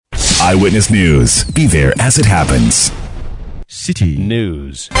Eyewitness News. Be there as it happens. City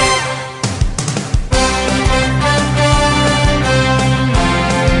News.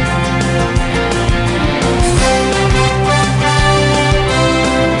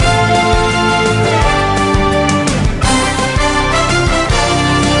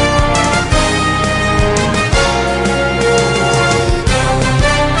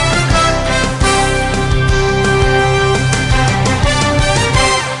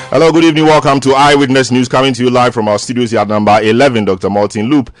 Hello, good evening. Welcome to Eyewitness News, coming to you live from our studios here at number 11, Dr. Martin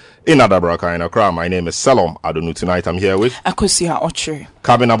Loop in Adabraka in Accra. My name is Selorm. Adonoo. Tonight I'm here with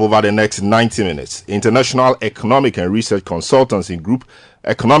coming up over the next 90 minutes. International Economic and Research Consultancy Group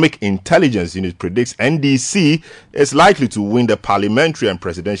Economic Intelligence Unit predicts NDC is likely to win the parliamentary and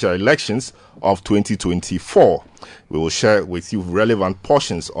presidential elections of 2024. We will share with you relevant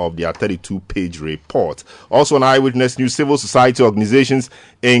portions of their 32-page report. Also on Eyewitness News, civil society organizations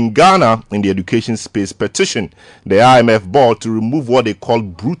in Ghana in the education space petition the IMF board to remove what they call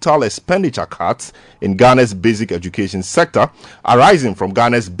brutal expenditure cuts in Ghana's basic education sector, arising from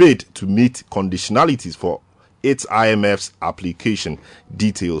Ghana's bid to meet conditionalities for its IMF's application.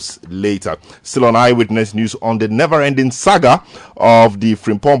 Details later. Still on Eyewitness News, on the never-ending saga of the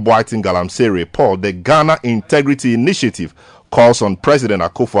Frimpong Boateng Galamsey report, the Ghana Integrity Initiative calls on President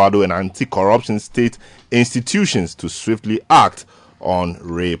Akufo-Addo and anti-corruption state institutions to swiftly act on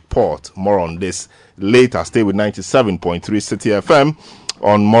report. More on this later. Stay with 97.3 City FM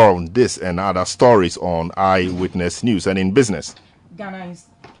on more on this and other stories on Eyewitness News. And in business,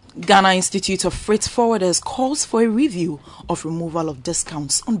 Ghana Institute of Freight Forwarders calls for a review of removal of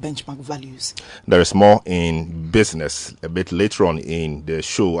discounts on benchmark values. There is more in business a bit later on in the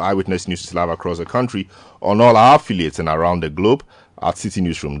show. Eyewitness News is live across the country on all our affiliates and around the globe at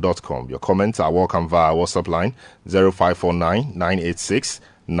citynewsroom.com. Your comments are welcome via WhatsApp line 0549 986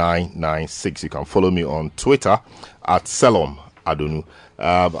 996. You can follow me on Twitter at Selorm Adonoo.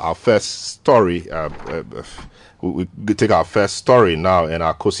 Our first story, we take our first story now, and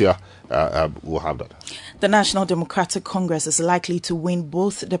our Kosia will have that. The National Democratic Congress is likely to win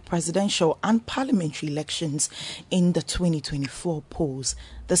both the presidential and parliamentary elections in the 2024 polls.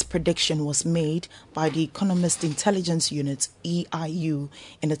 This prediction was made by the Economist Intelligence Unit, EIU,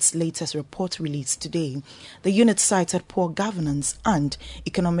 in its latest report released today. The unit cited poor governance and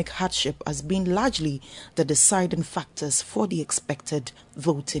economic hardship as being largely the deciding factors for the expected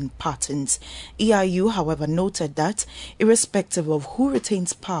voting patterns. EIU, however, noted that irrespective of who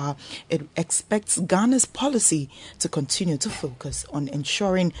retains power, it expects Ghana's policy to continue to focus on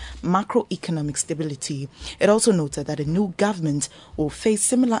ensuring macroeconomic stability. It also noted that a new government will face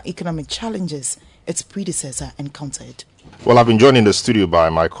similar economic challenges its predecessor encountered. Well, I've been joined in the studio by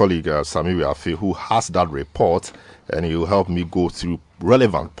my colleague Samiwi Afe, who has that report, and he will help me go through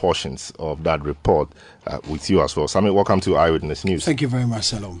relevant portions of that report with you as well. Sami, welcome to Eyewitness News. Thank you very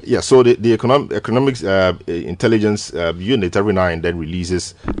much, Selorm. Yeah, so the economics intelligence unit every now and then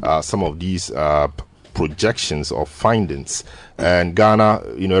releases some of these projections or findings, and Ghana,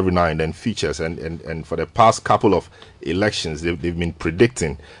 every now and then features, and for the past couple of elections, they've been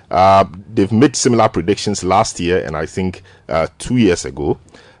predicting. They've made similar predictions last year, and I think 2 years ago.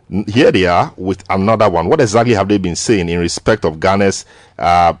 Here they are with another one. What exactly have they been saying in respect of Ghana's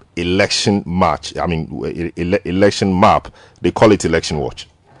election match? Election map. They call it Election Watch.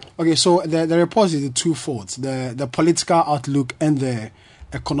 Okay, so the report is the twofold: the political outlook and the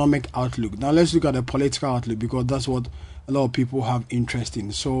economic outlook. Now let's look at the political outlook, because that's what a lot of people have interest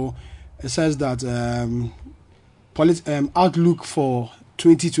in. So it says that outlook for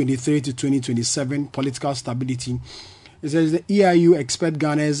 2023 to 2027 political stability. It says the EIU expect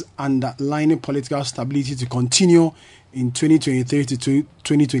Ghana's underlying political stability to continue in 2023 to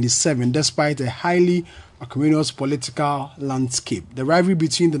 2027, despite a highly acrimonious political landscape. The rivalry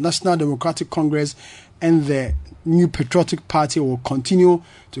between the National Democratic Congress and the New Patriotic Party will continue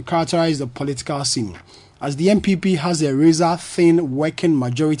to characterize the political scene, as the NPP has a razor-thin working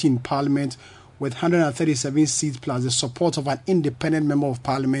majority in Parliament with 137 seats plus the support of an independent member of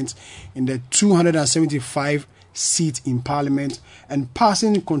Parliament in the 275 seat in Parliament, and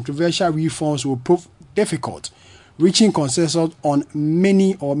passing controversial reforms will prove difficult. Reaching consensus on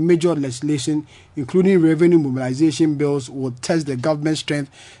many or major legislation, including revenue mobilization bills, will test the government's strength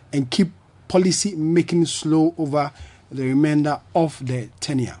and keep policy making slow over the remainder of the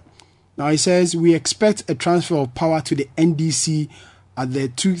tenure. Now it says we expect a transfer of power to the NDC at the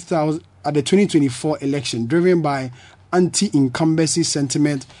 2024 election, driven by anti-incumbency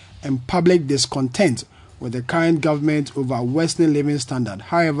sentiment and public discontent with the current government over worsening living standard.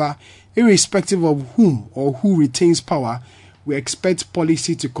 However, irrespective of whom or who retains power, we expect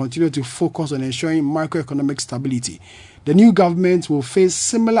policy to continue to focus on ensuring macroeconomic stability. The new government will face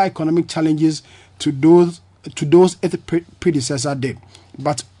similar economic challenges to those its predecessor did,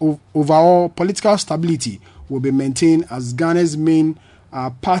 but overall political stability will be maintained as Ghana's main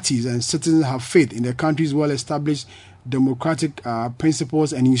parties and citizens have faith in the country's well-established democratic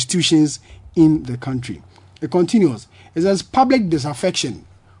principles and institutions in the country. It continues. It says public disaffection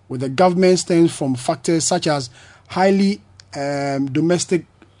with the government stems from factors such as high rate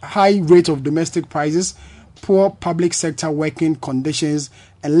of domestic prices, poor public sector working conditions,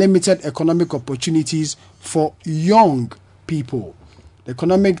 and limited economic opportunities for young people. The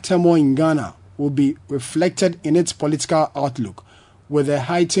economic turmoil in Ghana will be reflected in its political outlook, with a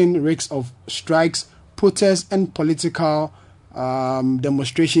heightened risk of strikes, protests, and political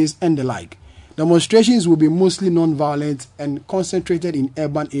demonstrations and the like. Demonstrations will be mostly non-violent and concentrated in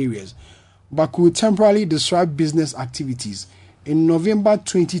urban areas, but could temporarily disrupt business activities. In November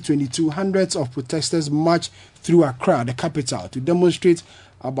 2022, hundreds of protesters marched through Accra, the capital, to demonstrate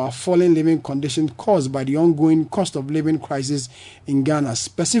about falling living conditions caused by the ongoing cost of living crisis in Ghana.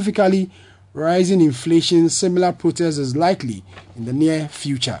 Specifically, rising inflation. Similar protests is likely in the near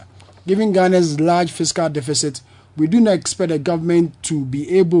future. Given Ghana's large fiscal deficit, we do not expect the government to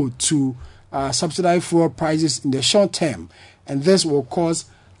be able to subsidize fuel prices in the short term, and this will cause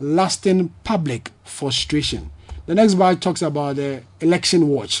lasting public frustration. The next part talks about the election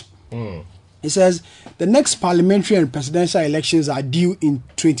watch. It says the next parliamentary and presidential elections are due in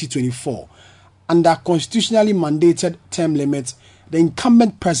 2024. Under constitutionally mandated term limits, the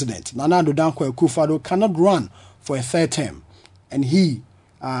incumbent president, Nana Addo Dankwa Akufo-Addo, cannot run for a third term, and he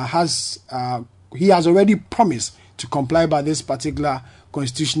has already promised to comply by this particular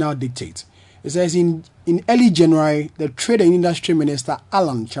constitutional dictate. It says in early January, the Trade and Industry Minister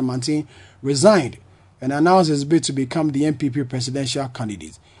Alan Chamantin resigned and announced his bid to become the NPP presidential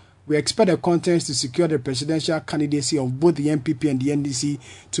candidate. We expect the contest to secure the presidential candidacy of both the NPP and the NDC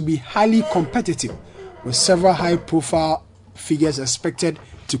to be highly competitive, with several high-profile figures expected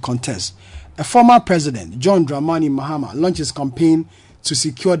to contest. A former president, John Dramani Mahama, launched his campaign to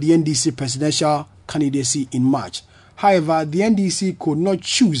secure the NDC presidential candidacy in March. However, the NDC could not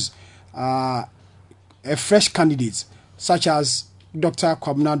choose a fresh candidate, such as Dr.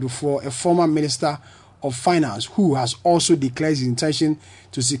 Kwabena Dufo, a former minister of finance, who has also declared his intention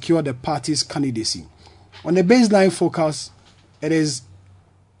to secure the party's candidacy. On the baseline focus, it is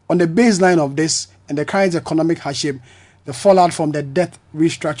on the baseline of this and the current economic hardship, the fallout from the debt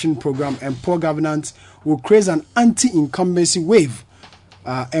restructuring program and poor governance will create an anti-incumbency wave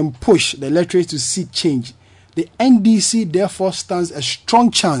and push the electorate to seek change. The NDC therefore stands a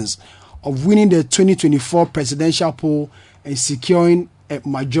strong chance of winning the 2024 presidential poll and securing a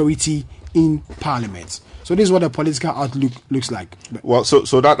majority in parliament. So this is what the political outlook looks like. Well,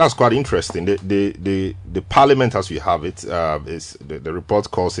 so that's quite interesting. The parliament, as we have it, is the report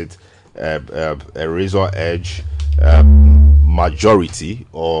calls it a razor edge majority,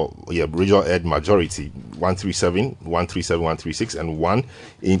 or razor edge majority, 137, 137, 136, and 1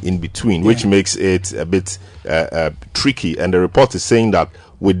 in between, which makes it a bit tricky. And the report is saying that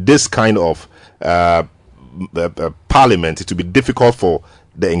with this kind of parliament, it will be difficult for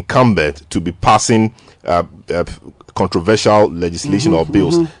the incumbent to be passing controversial legislation or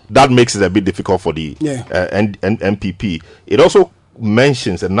bills. That makes it a bit difficult for the NPP. It also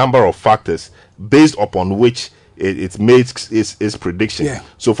mentions a number of factors based upon which it makes its prediction.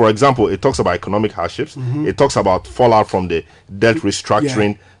 So, for example, it talks about economic hardships. It talks about fallout from the debt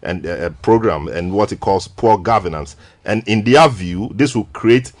restructuring and program and what it calls poor governance. And in their view, this will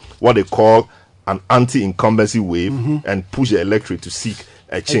create what they call an anti-incumbency wave and push the electorate to seek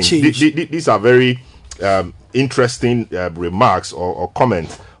a change. These are very interesting remarks or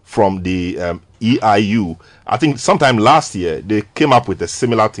comments from the EIU. I think sometime last year they came up with a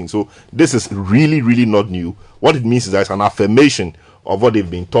similar thing. So this is really, really not new. What it means is that it's an affirmation of what they've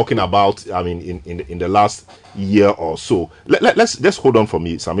been talking about. I mean, in the last year or so. Let's just hold on for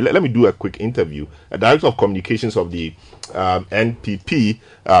me, Sammy. Let me do a quick interview. A director of communications of the NPP,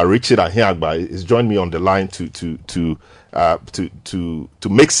 Richard Ahiagba, is joined me on the line to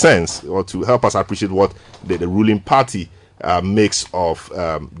make sense or to help us appreciate what the ruling party makes of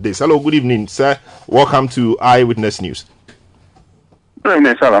this. Hello, good evening, sir. Welcome to Eyewitness News. Good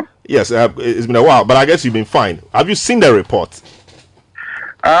evening, Selorm. Yes, it's been a while, but I guess you've been fine. Have you seen the report?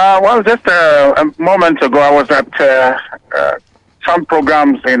 Well, just a moment ago, I was at some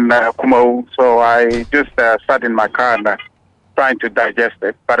programs in Kumo, so I just sat in my car and trying to digest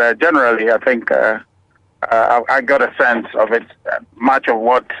it. But generally, I think I got a sense of it. Much of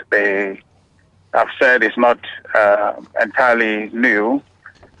what the I've said is not entirely new.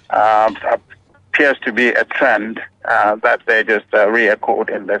 Appears to be a trend that they just re-echoed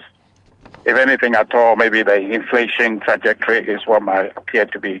in this. If anything at all, maybe the inflation trajectory is what might appear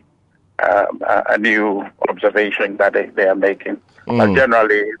to be a new observation that they are making. But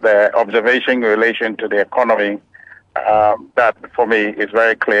generally, the observation in relation to the economy, that for me is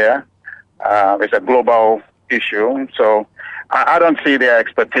very clear. It's a global issue. So I don't see their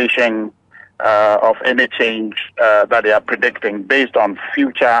expectation of any change that they are predicting based on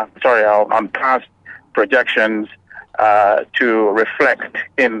on past projections to reflect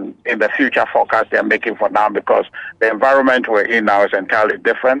in the future forecast they are making for now, because the environment we're in now is entirely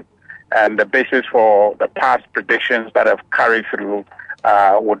different, and the basis for the past predictions that have carried through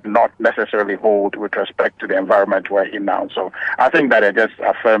would not necessarily hold with respect to the environment we're in now. So I think that they're just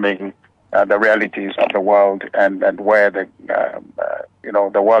affirming the realities of the world and where the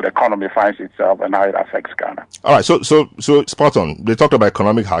world economy finds itself and how it affects Ghana. All right, so spot on. They talked about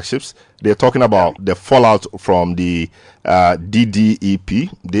economic hardships. They're talking about the fallout from the DDEP.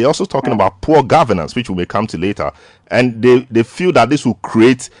 They're also talking about poor governance, which we may come to later. And they feel that this will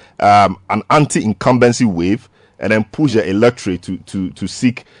create an anti-incumbency wave and then push the electorate to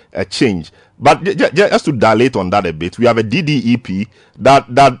seek a change. But just to dilate on that a bit, we have a DDEP that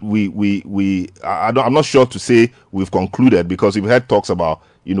I'm not sure to say we've concluded, because we've had talks about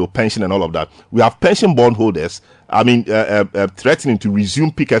pension and all of that. We have pension bondholders, threatening to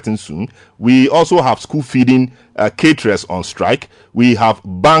resume picketing soon. We also have school feeding caterers on strike. We have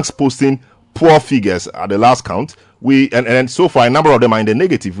banks posting poor figures at the last count. And so far a number of them are in the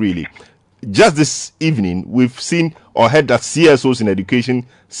negative, really. Just this evening, we've seen or heard that CSOs in the education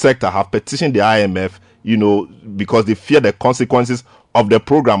sector have petitioned the IMF, because they fear the consequences of the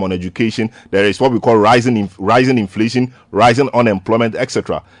program on education. There is what we call rising inflation, rising unemployment,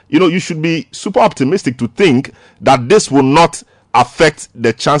 etc. You should be super optimistic to think that this will not affect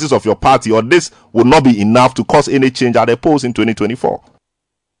the chances of your party, or this will not be enough to cause any change at the polls in 2024.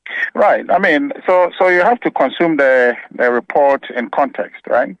 Right. So you have to consume the report in context,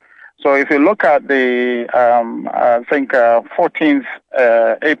 right? So if you look at the, 14th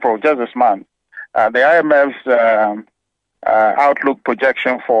April, just this month, the IMF's outlook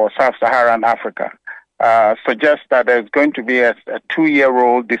projection for Sub-Saharan Africa suggests that there's going to be a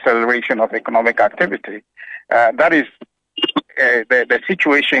 2-year-old deceleration of economic activity. That is the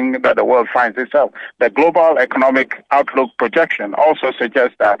situation that the world finds itself. The global economic outlook projection also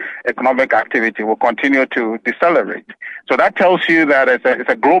suggests that economic activity will continue to decelerate. So that tells you that it's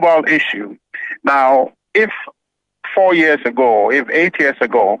a global issue. Now, if 4 years ago, if 8 years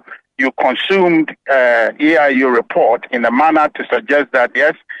ago, you consumed EIU report in a manner to suggest that,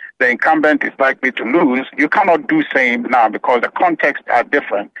 yes, the incumbent is likely to lose, you cannot do same now, because the contexts are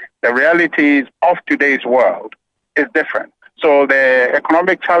different. The realities of today's world is different. So the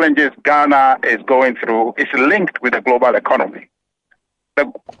economic challenges Ghana is going through is linked with the global economy.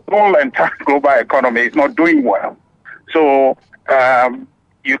 The whole entire global economy is not doing well. So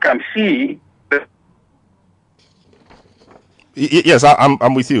you can see that. Yes,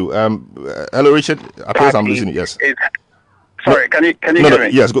 I'm with you. Hello, Richard. I guess I'm listening. Yes. Sorry, can you hear me?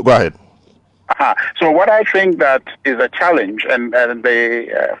 Yes, go ahead. So what I think that is a challenge and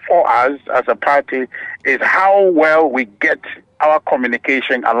for us as a party is how well we get our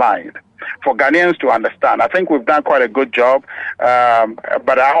communication aligned for Ghanaians to understand. I think we've done quite a good job,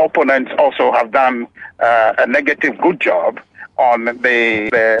 but our opponents also have done a negative good job on the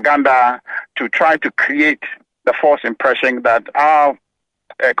propaganda to try to create the false impression that our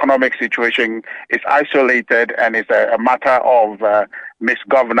economic situation is isolated and is a matter of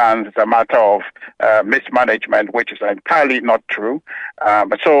misgovernance, it's a matter of mismanagement, which is entirely not true.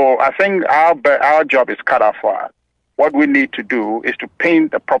 So I think our job is cut out for us. What we need to do is to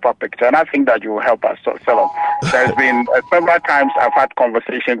paint the proper picture, and I think that you will help us. So, there's been several times I've had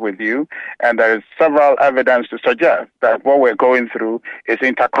conversations with you, and there is several evidence to suggest that what we're going through is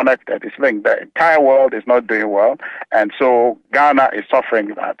interconnected. It's linked. The entire world is not doing well, and so Ghana is suffering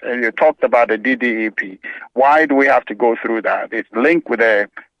that. And you talked about the DDEP. Why do we have to go through that? It's linked with the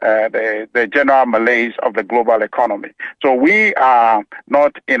general malaise of the global economy. So we are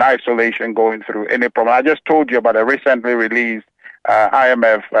not in isolation going through any problem. I just told you about a recently released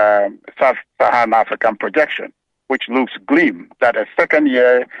IMF Sub-Saharan African projection, which looks grim that a second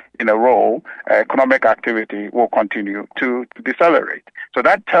year in a row, economic activity will continue to decelerate. So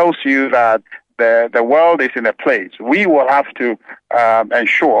that tells you that the world is in a place. We will have to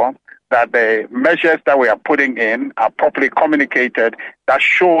ensure that the measures that we are putting in are properly communicated. That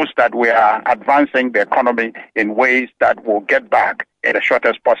shows that we are advancing the economy in ways that will get back in the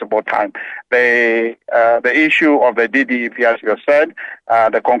shortest possible time. The issue of the DDEP, as you said,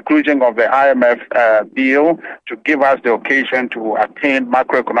 the conclusion of the IMF deal to give us the occasion to attain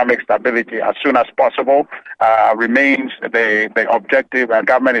macroeconomic stability as soon as possible remains the objective, and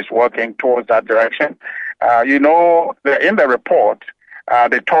government is working towards that direction. In the report,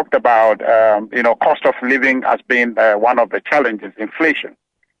 they talked about, cost of living as being one of the challenges, inflation.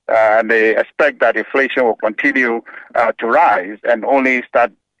 And they expect that inflation will continue to rise and only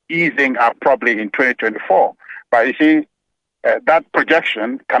start easing up probably in 2024. But you see, that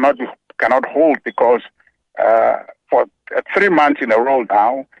projection cannot hold because for 3 months in a row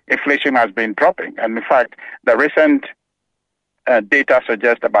now, inflation has been dropping. And in fact, the recent data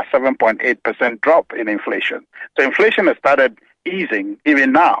suggests about 7.8% drop in inflation. So inflation has started easing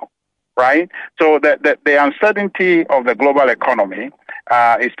even now, right? So the uncertainty of the global economy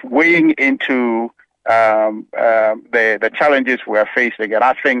is weighing into the challenges we are facing, and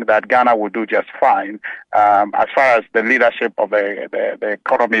I think that Ghana will do just fine as far as the leadership of the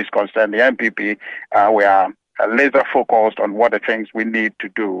economy is concerned. The MPP, we are laser focused on what the things we need to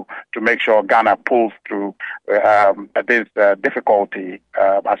do to make sure Ghana pulls through this difficulty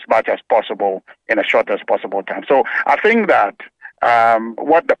as much as possible in the shortest possible time. So I think that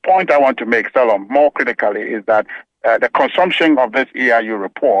what the point I want to make, Selorm, more critically, is that the consumption of this EIU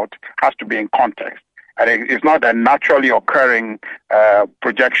report has to be in context. And it's not a naturally occurring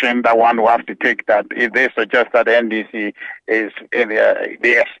projection that one will have to take, that if they suggest that the NDC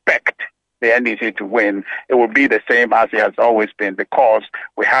they expect the NDC to win, it will be the same as it has always been, because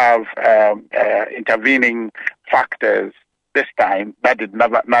we have intervening factors this time that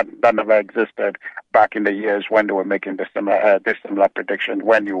never existed back in the years when they were making this similar prediction,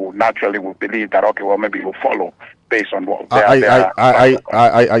 when you naturally would believe that, okay, well, maybe you'll follow based on what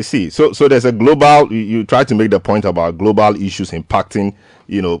I see. So there's a global, you try to make the point about global issues impacting,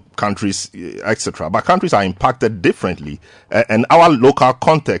 countries, etc. But countries are impacted differently, and our local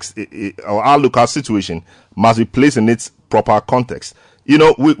context or our local situation must be placed in its proper context.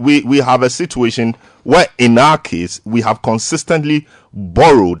 We have a situation where, in our case, we have consistently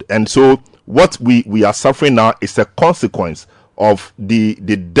borrowed, and so what we are suffering now is a consequence of the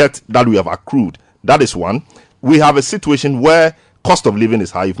debt that we have accrued. That is one. We have a situation where cost of living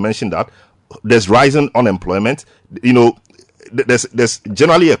is high. You've mentioned that. There's rising unemployment. There's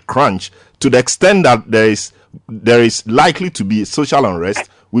generally a crunch to the extent that there is likely to be social unrest.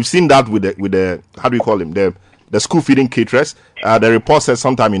 We've seen that with the how do you call them, the school feeding caterers. The report says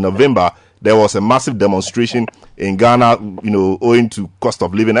sometime in November there was a massive demonstration in Ghana, owing to cost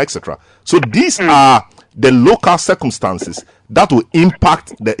of living, etc. So these are the local circumstances that will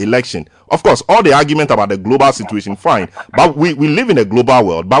impact the election. Of course, all the argument about the global situation, fine, but we live in a global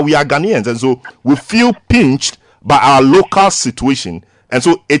world, but we are Ghanaians, and so we feel pinched by our local situation, and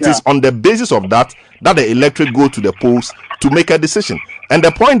so it is on the basis of that the electorate go to the polls to make a decision. And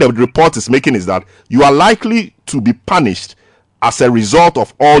the point the report is making is that you are likely to be punished as a result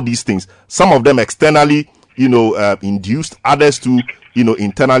of all these things. Some of them externally, induced, others to,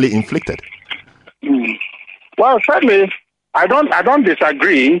 internally inflicted. Well, certainly, I don't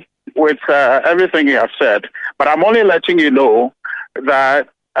disagree with everything you have said, but I'm only letting you know that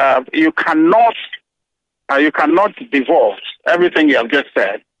you cannot divorce everything you have just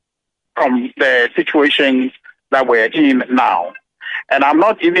said from the situation that we're in now. And I'm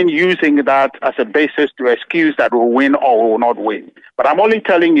not even using that as a basis to excuse that we'll win or will not win. But I'm only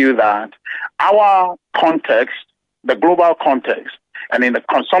telling you that our context, the global context, and in the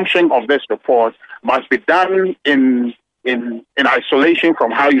consumption of this report must be done in isolation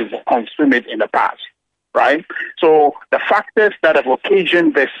from how you've consumed it in the past, right? So the factors that have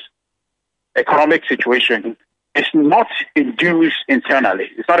occasioned this economic situation is not induced internally.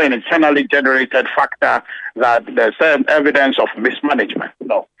 It's not an internally generated factor that there's evidence of mismanagement.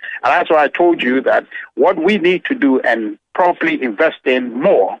 No. And that's why I told you that what we need to do and probably invest in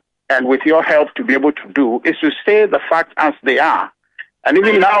more, and with your help to be able to do, is to say the facts as they are. And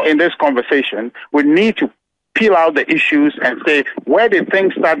even now in this conversation, we need to peel out the issues and say, where did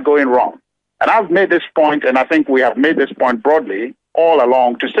things start going wrong? And I've made this point, and I think we have made this point broadly all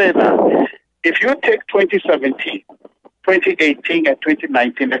along, to say that if you take 2017, 2018, and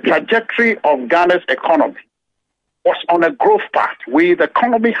 2019, the trajectory of Ghana's economy was on a growth path. The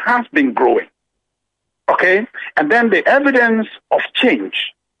economy has been growing. Okay? And then the evidence of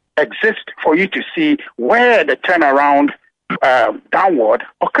change exists for you to see where the turnaround downward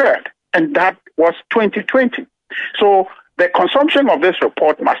occurred. And that was 2020. So the consumption of this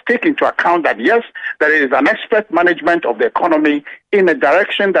report must take into account that, yes, there is an expert management of the economy in a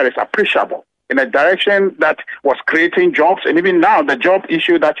direction that is appreciable. in a direction that was creating jobs. And even now, the job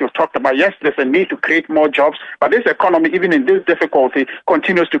issue that you've talked about, yes, there's a need to create more jobs, but this economy, even in this difficulty,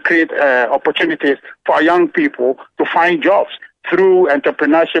 continues to create opportunities for young people to find jobs through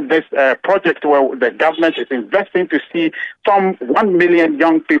entrepreneurship. This project where the government is investing to see some 1 million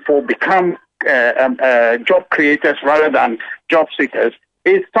young people become job creators rather than job seekers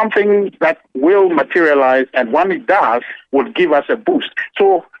is something that will materialize, and when it does, will give us a boost.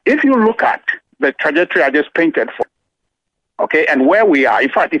 So if you look at the trajectory I just painted for, okay, and where we are, in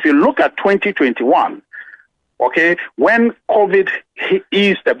fact, if you look at 2021, okay, when COVID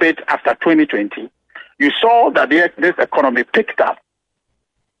eased a bit after 2020, you saw that this economy picked up,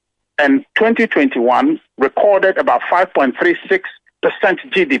 and 2021 recorded about 5.36%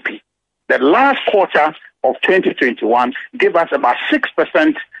 GDP. The last quarter of 2021 gave us about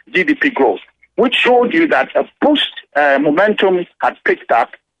 6% GDP growth, which showed you that a boost momentum had picked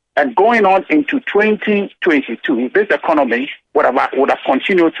up, and going on into 2022, this economy would have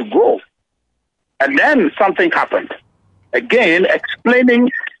continued to grow. And then something happened. Again, explaining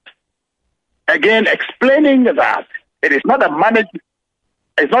that it is not a management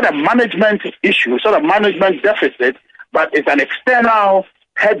issue, it's not a management deficit, but it's an external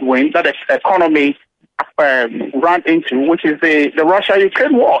headwind that the economy ran into, which is the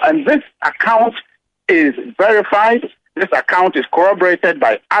Russia-Ukraine war. And this account is verified. This account is corroborated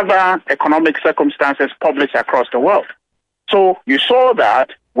by other economic circumstances published across the world. So you saw that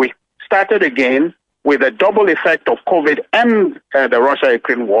we started again with a double effect of COVID and the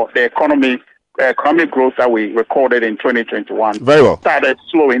Russia-Ukraine war. The economic growth that we recorded in 2021 very well started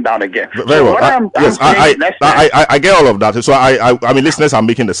slowing down again. Very well. I get all of that. So I mean, listeners are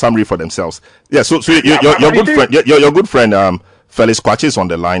making the summary for themselves. Yeah. So your good friend Felix Kwachi is on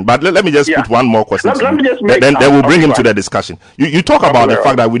the line, but let me just put one more question. Then we'll bring him to the discussion. You talk about the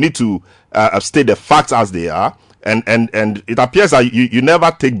fact that we need to state the facts as they are, and it appears that you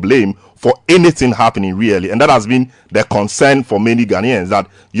never take blame for anything happening really, and that has been the concern for many Ghanaians, that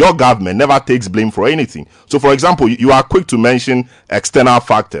your government never takes blame for anything. So, for example, you are quick to mention external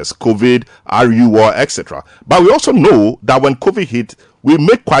factors, COVID, RU war, etc. But we also know that when COVID hit, we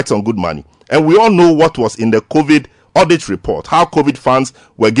made quite some good money, and we all know what was in the COVID audit report, how COVID funds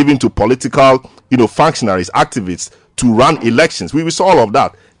were given to political, functionaries, activists to run elections. We saw all of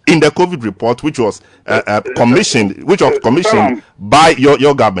that in the COVID report, which was commissioned by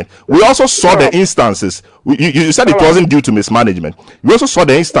your government. We also saw the instances. You said it wasn't due to mismanagement. We also saw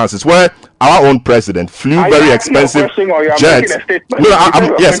the instances where our own president flew very expensive jets.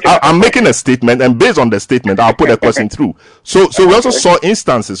 I'm making a statement, and based on the statement, I'll put a question through. So we also saw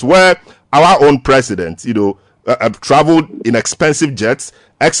instances where our own president, traveled in expensive jets,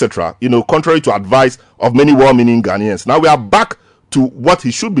 etc. Contrary to advice of many well-meaning Ghanaians. Now we are back to what he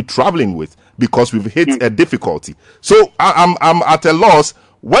should be traveling with, because we've hit a difficulty. So I'm at a loss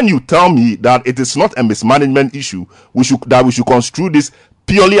when you tell me that it is not a mismanagement issue. We should construe this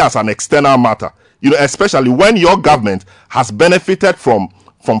purely as an external matter. Especially when your government has benefited from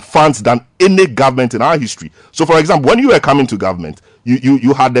funds than any government in our history. So, for example, when you were coming to government,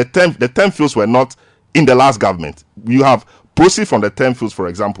 you had the 10 fields were not in the last government. You have proceeds from the 10 fields, for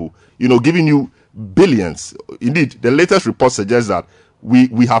example, giving you billions. Indeed, the latest report suggests that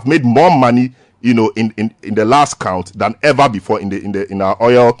we have made more money, in the last count than ever before in our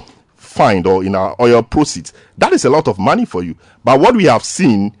oil find or in our oil proceeds. That is a lot of money for you. But what we have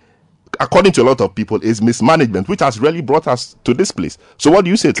seen, according to a lot of people, is mismanagement, which has really brought us to this place. So, what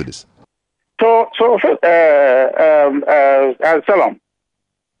do you say to this? Selorm,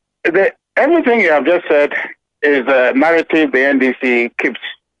 everything you have just said is a narrative the NDC keeps,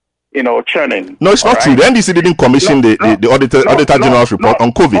 churning. No, it's not true. The NDC didn't commission the Auditor General's report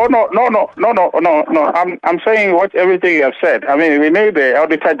on COVID. No. I'm saying everything you have said. I mean, we know the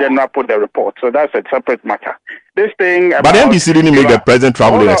Auditor General put the report, so that's a separate matter. This thing. But the NDC didn't make the president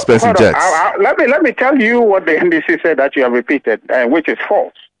travel in expensive jets. Let me tell you what the NDC said that you have repeated, which is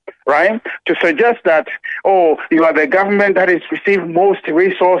false. Right? To suggest that, you are the government that has received most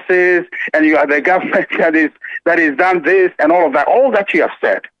resources, and you are the government that is done this and all of that. All that you have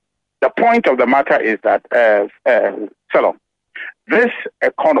said. The point of the matter is that, Selorm, this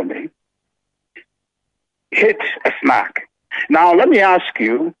economy hit a snag. Now, let me ask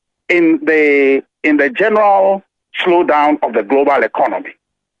you, in the general slowdown of the global economy,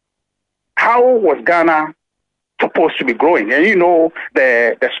 how was Ghana supposed to be growing? And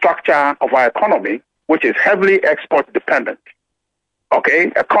the structure of our economy, which is heavily export dependent.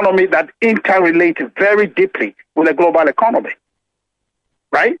 Okay, economy that interrelates very deeply with the global economy.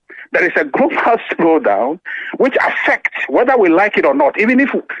 Right? there is a global slowdown which affects whether we like it or not. Even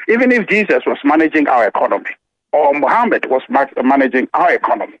if Jesus was managing our economy or Muhammad was managing our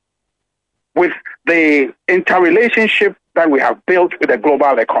economy, with the interrelationship that we have built with the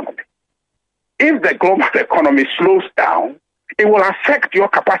global economy, if the global economy slows down, it will affect your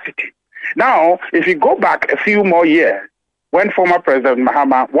capacity. Now, if you go back a few more years, when former President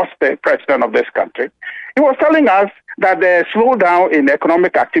Mahama was the president of this country, he was telling us that the slowdown in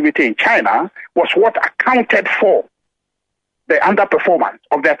economic activity in China was what accounted for the underperformance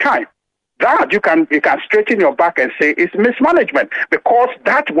of their time. That you can straighten your back and say is mismanagement, because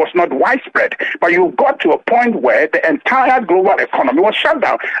that was not widespread. But you got to a point where the entire global economy was shut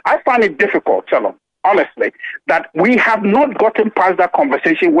down. I find it difficult, Selorm, honestly, that we have not gotten past that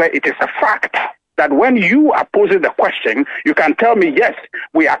conversation where it is a fact that when you are posing the question, you can tell me, yes,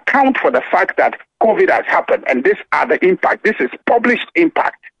 we account for the fact that COVID has happened, and these are the impact. This is published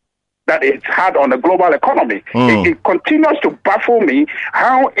impact that it's had on the global economy. It continues to baffle me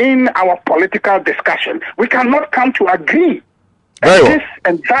how in our political discussion we cannot come to agree. Very well. This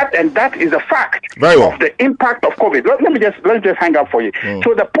and that is a fact Very well. of the impact of COVID. Let me just hang up for you.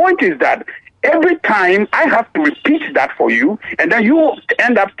 So the point is that every time I have to repeat that for you, and then you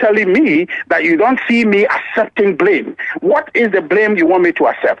end up telling me that you don't see me accepting blame. What is the blame you want me to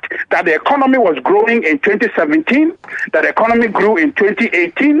accept? That the economy was growing in 2017, that the economy grew in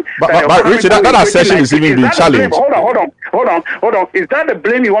 2018. But Richard, that assertion is even being challenged. Hold on. Is that the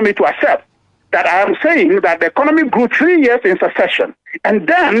blame you want me to accept? That I am saying that the economy grew 3 years in succession, and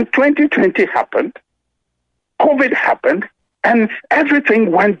then 2020 happened, COVID happened, and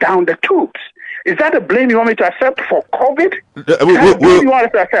everything went down the tubes. Is that a blame you want me to accept for COVID? You want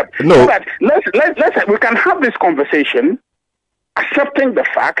us to accept? No. So that let's we can have this conversation, accepting the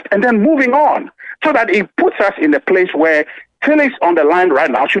fact, and then moving on, so that it puts us in a place where Felix on the line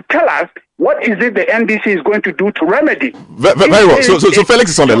right now should tell us what is it the NDC is going to do to remedy. Very well. So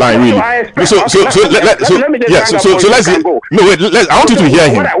Felix is on the line, really. I want you to hear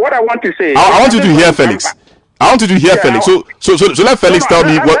him. What I want to say. I want you to hear Felix. I want you to hear Felix. So let Felix tell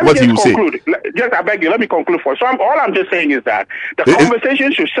me what he will say. Just, I beg you, let me conclude first. So all I'm just saying is that the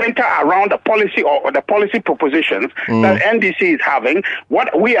conversation should center around the policy or the policy propositions that NDC is having,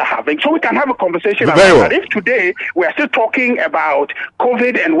 what we are having, so we can have a conversation about that. If today we are still talking about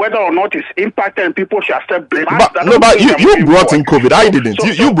COVID and whether or not it's impacted and people should accept blame. But you brought in COVID. I didn't.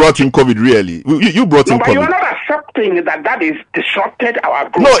 You brought in COVID, really. You brought in COVID. But you are not accepting that is disrupted our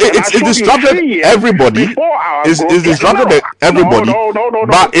growth. No, it's disrupted everybody. It's disrupted everybody. No,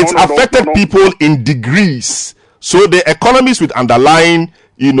 but it's affected people in degrees. So the economies with underlying,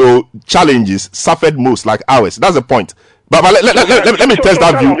 challenges suffered most, like ours. That's the point. But let me test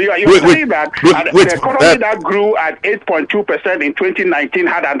that view. You're saying that the economy that grew at 8.2% in 2019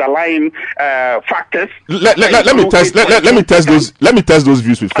 had underlying factors. Let me test those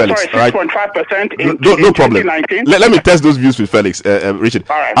views with Felix. Sorry, 6.5% in no problem. 2019. Let me test those views with Felix, Richard.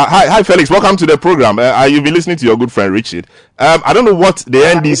 All right. Hi, Felix. Welcome to the program. You've been listening to your good friend Richard. I don't know what the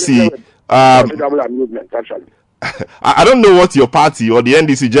NDC. I don't know what your party or the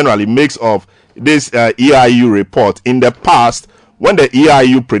NDC generally makes of this EIU report. In the past, when the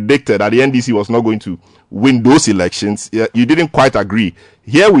EIU predicted that the NDC was not going to win those elections, you didn't quite agree.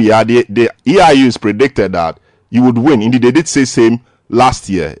 Here we are, the EIU is predicted that you would win. Indeed, they did say same last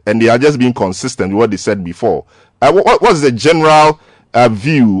year, and they are just being consistent with what they said before. What was the general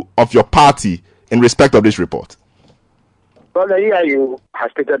view of your party in respect of this report? Well, the EIU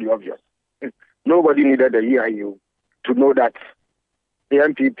has stated the obvious. Nobody needed the EIU to know that the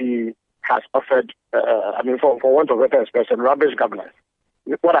MPP has offered, for want of better expression, rubbish governance.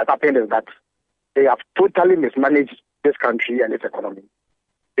 What has happened is that they have totally mismanaged this country and its economy.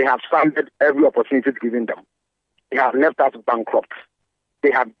 They have squandered every opportunity given them. They have left us bankrupt. They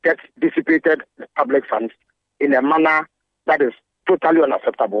have dissipated the public funds in a manner that is totally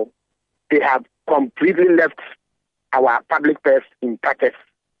unacceptable. They have completely left our public purse in tatters.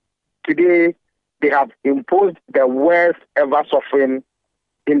 Today, they have imposed the worst ever suffering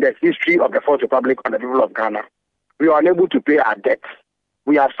in the history of the Fourth Republic on the people of Ghana. We are unable to pay our debts.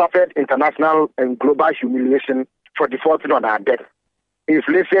 We have suffered international and global humiliation for defaulting on our debt.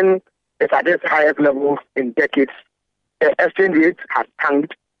 Inflation is at its highest level in decades. The exchange rate has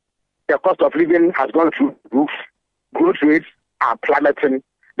tanked. The cost of living has gone through the roof. Growth rates are plummeting.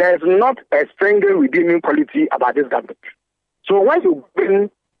 There is not a single redeeming quality about this government. So when you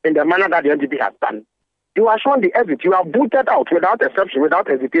win in the manner that the NDP has done, you are shown the exit. You are booted out without exception, without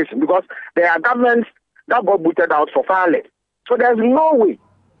hesitation, because there are governments that got booted out for far less. So there's no way,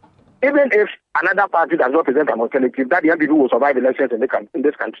 even if another party does not present an alternative, that the NDP will survive elections in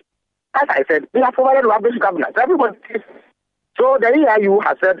this country. As I said, they have provided rubbish governance. Everybody. So the EIU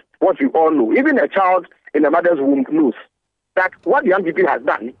has said what we all know. Even a child in a mother's womb knows that what the MPP has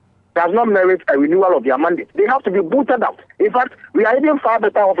done does not merit a renewal of their mandate. They have to be booted out. In fact, we are even far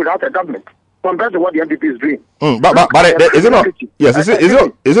better off without a government compared to what the MPP is doing. But is it not? Yes,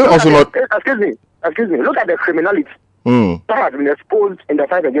 is it also not? Excuse me. Look at the criminality that has been exposed in the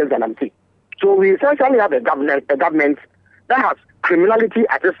fight against Galamsey. So we essentially have a government that has criminality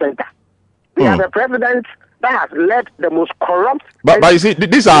at its center. We have a president that has led the most corrupt. But you see,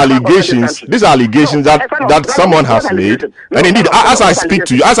 these are allegations. These are allegations that someone has made. And indeed, as I speak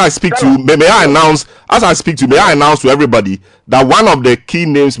to you, may I announce to everybody that one of the key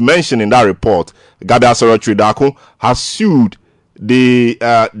names mentioned in that report, Gabriel Sorotridako, has sued the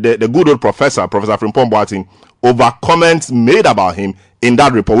good old Professor Frimpong Boateng over comments made about him in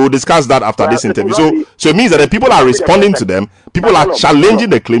that report. We'll discuss that after this interview. So it means that the people are responding to them. People are challenging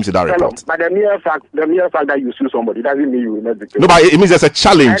the claims in that report. But the mere fact that you sue somebody doesn't mean you will not be killed. No, but it means there's a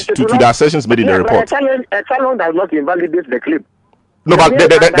challenge to the assertions made in the report. A challenge does not invalidate the claim. No, but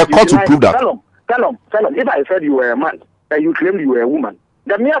the court will prove that. Selorm, if I said you were a man and you claimed you were a woman,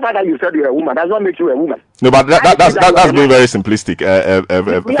 the mere fact that you said you were a woman does not make you a woman. No, but that's being very simplistic,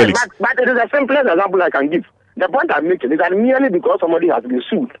 Felix. But it is the simplest example I can give. The point I'm making is that merely because somebody has been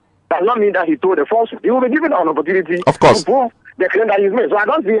sued does not mean that he told a falsehood. He will be given an opportunity to prove the claim that he's made. So I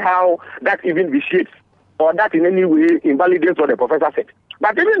don't see how that even vitiates or that in any way invalidates what the professor said.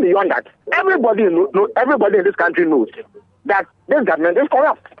 But even beyond that, everybody in this country knows that this government is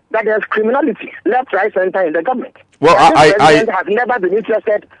corrupt, that there's criminality left, right, center in the government. Well, this president has never been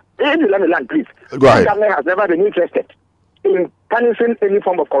interested. If you let me land, please. Go ahead. This government has never been interested in punishing any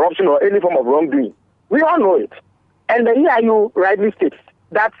form of corruption or any form of wrongdoing. We all know it. And the EIU rightly states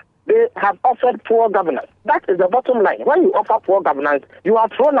that they have offered poor governance. That is the bottom line. When you offer poor governance, you are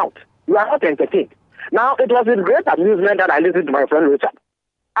thrown out. You are not entertained. Now, it was with great amusement that I listened to my friend Richard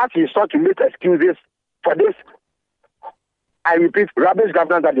as he sought to make excuses for this, I repeat, rubbish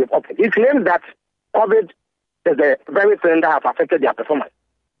governance that they've offered. He claims that COVID is the very thing that has affected their performance.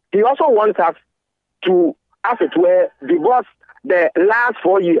 He also wants us to, as it were, divorce the last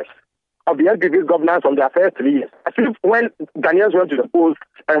 4 years of the NPP's governance from their first 3 years. As if when Ghanaians went to the polls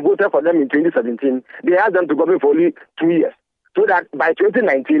and voted for them in 2017, they asked them to govern for only 2 years. So that by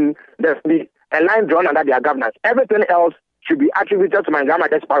 2019, there'll be a line drawn under their governance. Everything else should be attributed to my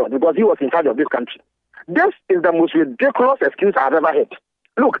grandmother's power because he was in charge of this country. This is the most ridiculous excuse I've ever heard.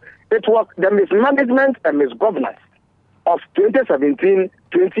 Look, it was the mismanagement and misgovernance of 2017,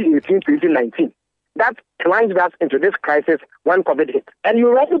 2018, 2019 that plunged us into this crisis when COVID hit. And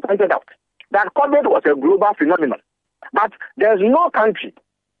you rightly pointed out that COVID was a global phenomenon. But there's no country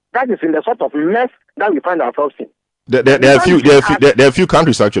that is in the sort of mess that we find ourselves in. There are a few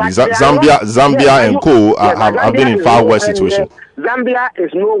countries actually. Zambia and Co. have been in far worse situation. Zambia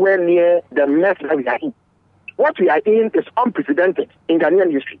is nowhere near the mess that we are in. What we are in is unprecedented in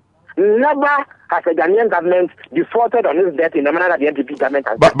Ghanaian history. Never has a Ghanaian government defaulted on its debt in the manner that the NPP government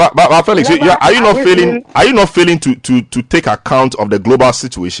has done. But Felix, are you not failing to take account of the global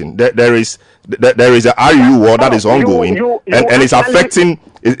situation? There is a RU war that is ongoing and it's affecting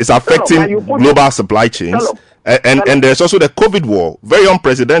global supply chains. And there's also the COVID war, very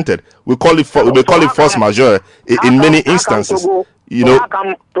unprecedented. We call it force majeure in many instances.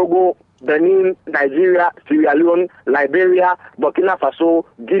 Togo, Benin, Nigeria, Sierra Leone, Liberia, Burkina Faso,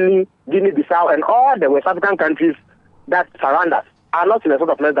 Guinea-Bissau, and all the West African countries that surround us are not in the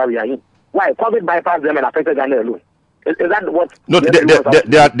sort of mess that we are in. Why? COVID bypassed them and affected Ghana alone. Is that what? No,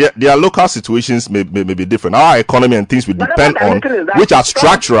 their local situations may be different. Our economy and things we depend on, which are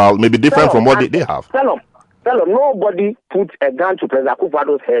structural, may be different from what they have. Selorm, nobody put a gun to President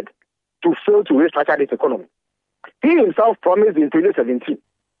Akufo-Addo's head to fail to restructure this economy. He himself promised in 2017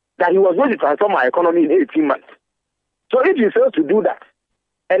 that he was going to transform our economy in 18 months. So if he fails to do that,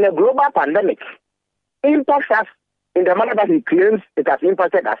 and a global pandemic impacts us in the manner that he claims it has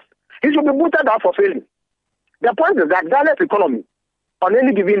impacted us, he should be booted out for failing. The point is that Ghana's economy on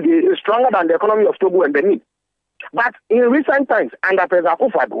any given day is stronger than the economy of Togo and Benin. But in recent times, under President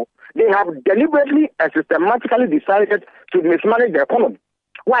Akufo-Addo, they have deliberately and systematically decided to mismanage the economy.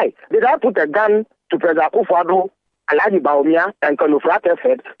 Why? They have put a gun to President Akufo-Addo, Alhaji Bawumia, and Konofrate's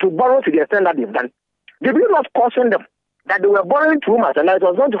head to borrow to the extent that they've done. Did we not caution them that they were borrowing too much and that it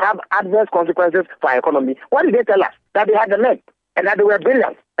was going to have adverse consequences for our economy? What did they tell us? That they had the men, and that they were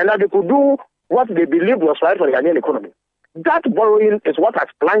brilliant, and that they could do what they believed was right for the Ghanaian economy. That borrowing is what has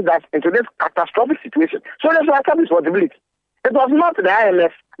plunged us into this catastrophic situation. So there's a accept responsibility. It was not the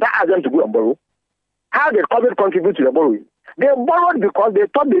IMF that asked them to go and borrow. How did COVID contribute to the borrowing? They borrowed because they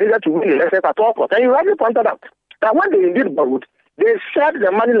thought they needed to win the election at all costs. And you rightly pointed out that when they indeed borrowed, they shared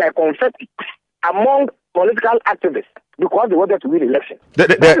the money like confetti among political activists because they wanted to win the election.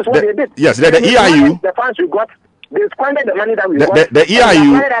 That is what they did. Yes, the EIU. The funds we got, they squandered the money that we got. The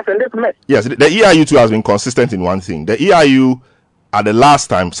EIU. Yes, the EIU too has been consistent in one thing. The EIU, at the last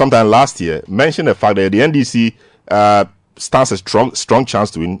time, sometime last year, mentioned the fact that the NDC stands a strong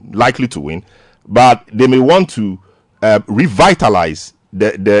chance to win, likely to win, but they may want to revitalize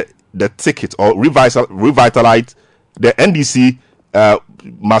the ticket or revitalize the NDC.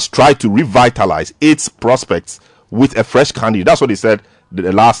 Must try to revitalize its prospects with a fresh candidate. That's what they said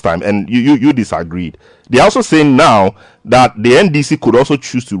the last time, and you disagreed. They're also saying now that the NDC could also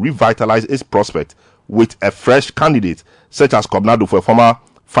choose to revitalize its prospect with a fresh candidate, such as Kobnado, for a former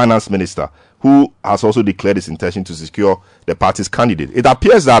finance minister, who has also declared his intention to secure the party's candidate. It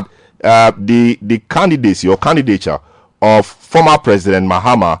appears that the candidacy or candidature of former President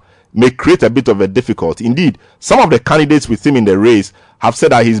Mahama may create a bit of a difficulty. Indeed, some of the candidates with him in the race have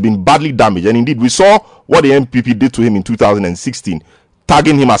said that he's been badly damaged. And indeed, we saw what the MPP did to him in 2016,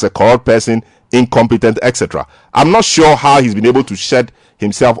 tagging him as a corrupt person, incompetent, etc. I'm not sure how he's been able to shed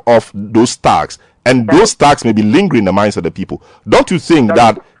himself off those tags. And those tags may be lingering in the minds of the people. Don't you think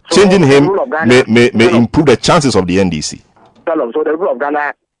that changing him may improve the chances of the NDC? So the rule of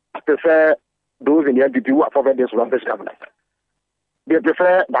Ghana prefer those in the NPP who have favored this rubbish government. They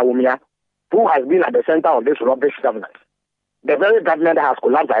prefer Bawumia, who has been at the center of this rubbish government. The very government that has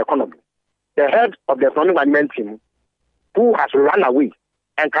collapsed the economy. The head of the economic management team, who has run away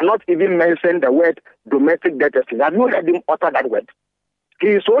and cannot even mention the word domestic debt estimate. Have you heard him utter that word? He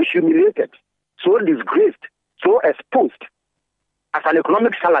is so humiliated, so disgraced, so exposed as an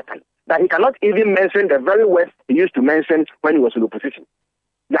economic charlatan that he cannot even mention the very word he used to mention when he was in opposition.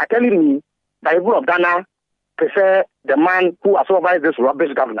 They are telling me that the people of Ghana prefer the man who has supervised this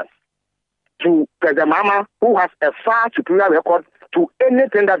rubbish governance to President Mahama, who has a far superior record to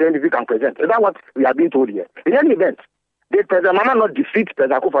anything that the NDP can present. Is that what we are being told here? In any event, did President Mahama not defeat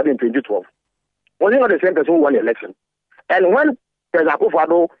President Akufo-Addo in 2012? Was he not the same person who won the election? And when President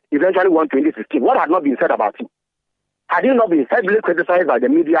Akufo-Addo eventually won 2015, what had not been said about him? Had he not been heavily criticized by the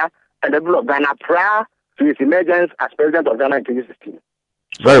media and the people of Ghana prior to his emergence as president of Ghana in 2016?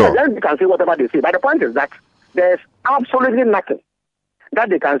 Very well. Then they can say whatever they say. But the point is that there's absolutely nothing that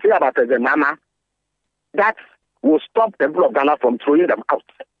they can say about President Mahama that will stop the people of Ghana from throwing them out.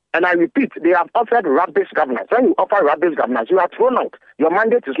 And I repeat, they have offered rubbish governance. When you offer rubbish governance, you are thrown out. Your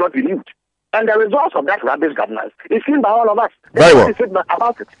mandate is not renewed. And the results of that rubbish governance is seen by all of us. Very well.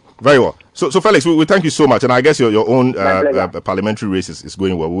 About it. Very well. So Felix, we thank you so much. And I guess your own parliamentary race is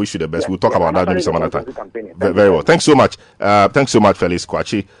going well. We wish you the best. We'll talk about that maybe some other time. Very well. Thanks so much. Thanks so much, Felix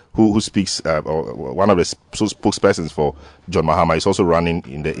Kwachi, who speaks, or one of the spokespersons for John Mahama. Is also running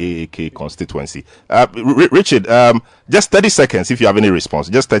in the AAK constituency. Richard, just 30 seconds if you have any response.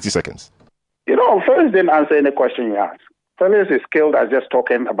 Just 30 seconds. Felix didn't answer any question you asked. Felix is skilled at just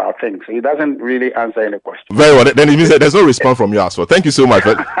talking about things. He doesn't really answer any question. Very well. Then it means that there's no response from you as well. Thank you so much.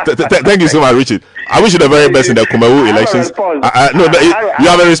 Thank you so much, Richard. I wish you the very best in the Kumawu elections. You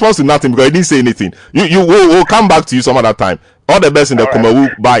have a response to nothing because you didn't say anything. We'll come back to you some other time. All the best in the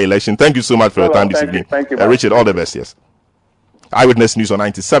Kumawu by-election. Thank you so much for your time this evening. Thank you, Richard, all the best, yes. Eyewitness News on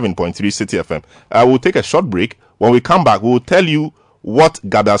 97.3 City FM. We'll take a short break. When we come back, we'll tell you what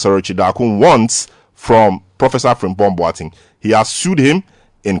Gabriel Sorochidakun wants from Professor Frimpong Boateng. He has sued him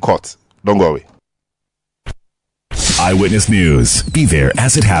in court. Don't go away. Eyewitness News. Be there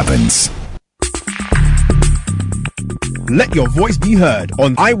as it happens. Let your voice be heard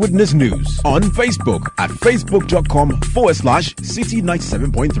on Eyewitness News on Facebook at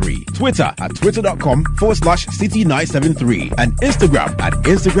facebook.com/City97.3, Twitter at twitter.com/City973, and Instagram at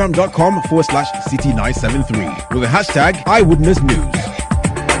instagram.com/City973 with the hashtag Eyewitness News.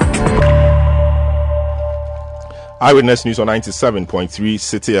 Eyewitness News on 97.3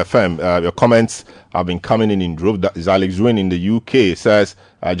 City FM. Your comments have been coming in drove. That is Alex Ruin in the UK says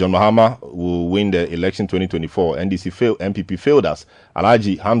John Mahama will win the election 2024. MPP failed us.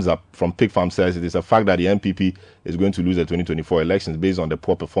 Alhaji Hamza from Pig Farm says it is a fact that the MPP is going to lose the 2024 elections based on the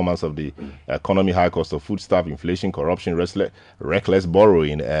poor performance of the economy, high cost of foodstuff, inflation, corruption, reckless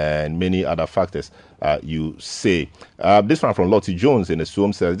borrowing, and many other factors. You say this one from Lottie Jones in the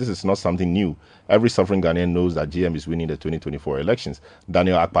Suom says this is not something new. Every suffering Ghanaian knows that GM is winning the 2024 elections.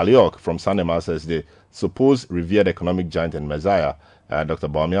 Daniel Akpaliok from Sanema says the supposed revered economic giant and messiah, Dr.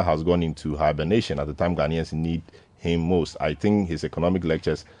 Bawumia, has gone into hibernation at the time Ghanaians need him most. I think his economic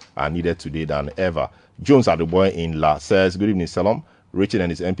lectures are needed today than ever. Jones Aduboy in La says, good evening, Selorm. Richard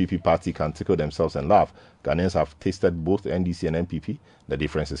and his MPP party can tickle themselves and laugh. Ghanaians have tasted both NDC and MPP. The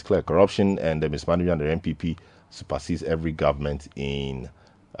difference is clear. Corruption and the mismanagement of the MPP supersedes every government in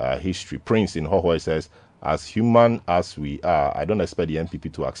history. Prince in Hohoi says, as human as we are, I don't expect the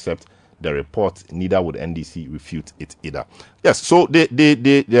MPP to accept the report. Neither would NDC refute it either. Yes, so the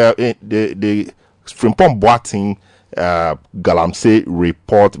Frimpong Boateng Galamsey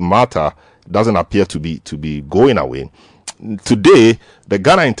report matter doesn't appear to be going away. Today, the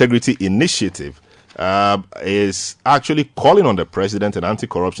Ghana Integrity Initiative is actually calling on the president and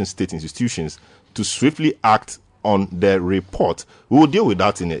anti-corruption state institutions to swiftly act on the report. We will deal with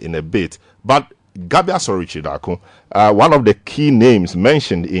that in a bit. But Gabi Asoro-Kyerdaku, one of the key names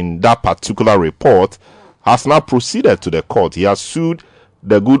mentioned in that particular report, has now proceeded to the court. He has sued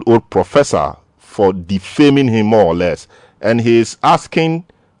the good old professor for defaming him more or less, and he is asking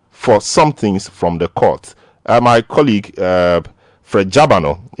for some things from the court. My colleague Fred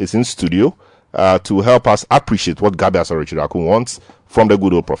Jabano is in studio to help us appreciate what Gabi Asoro-Kyerdaku wants from the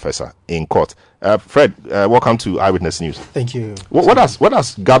good old professor in court. Fred, welcome to Eyewitness News. Thank you. What does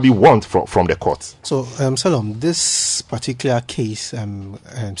Gabi want from the court? So, Selorm, this particular case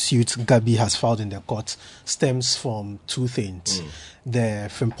suit Gabi has filed in the court stems from two things. The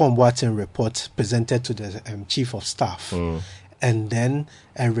Frimpong Boateng report presented to the Chief of Staff, and then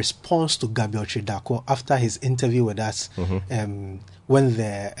a response to Gabi Asoro-Kyerdaku after his interview with us when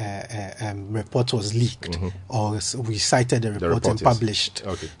the report was leaked, or we cited the report and published.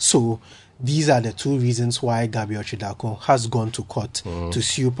 Okay. So these are the two reasons why Gabi Asoro-Kyerdaku has gone to court to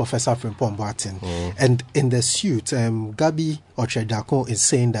sue Professor Frimpong Boateng. And in the suit, Gabi Asoro-Kyerdaku is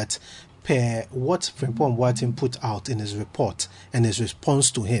saying that per what Frimpong Boateng put out in his report and his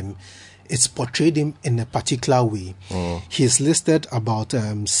response to him, it's portrayed him in a particular way. He's listed about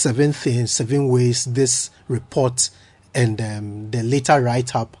 7 ways this report and the later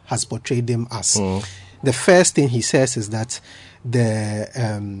write-up has portrayed him as. The first thing he says is that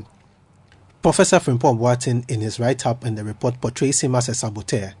the Professor Frimpong Boateng in his write-up and the report portrays him as a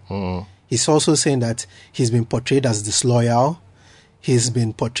saboteur. He's also saying that he's been portrayed as disloyal. He's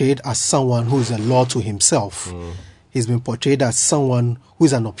been portrayed as someone who is a law to himself. He's been portrayed as someone who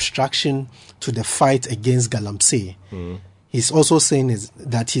is an obstruction to the fight against Galamsey. He's also saying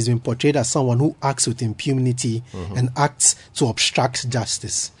that he's been portrayed as someone who acts with impunity and acts to obstruct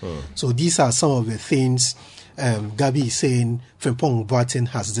justice. So these are some of the things Gabi is saying Frimpong Boateng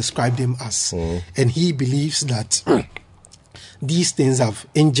has described him as. And he believes that these things have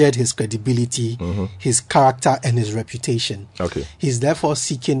injured his credibility, his character, and his reputation. Okay. He's therefore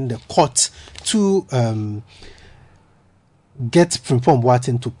seeking the court to get Frimpong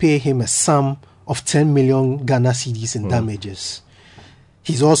Boateng to pay him a sum of 10 million Ghana cedis in damages.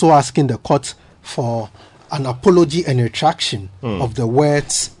 He's also asking the court for an apology and retraction of the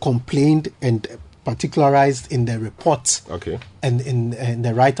words complained and particularized in the report and in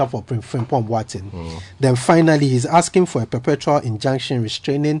the write-up of Frimpong Boateng. Then finally, he's asking for a perpetual injunction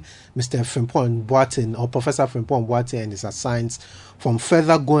restraining Mr. Frimpong Boateng or Professor Frimpong Boateng and his assigns from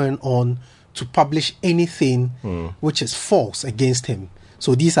further going on to publish anything which is false against him.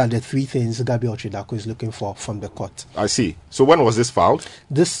 So these are the three things Gabi Asoro-Kyerdaku is looking for from the court. I see. So when was this filed?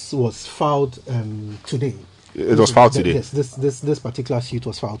 This was filed today. It was filed today? Yes, this particular suit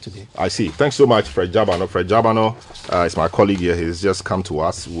was filed today. I see. Thanks so much, Fred Jabano. Fred Jabano is my colleague here. He's just come to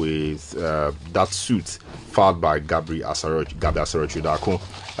us with that suit filed by Gabi Asoro-Kyerdaku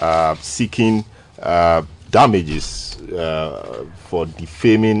seeking damages for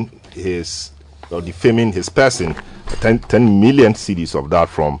defaming his person. 10 million cedis of that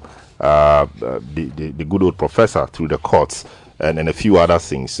from the good old professor through the courts and a few other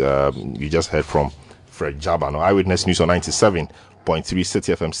things you just heard from Fred Jabano. Eyewitness News on 97.3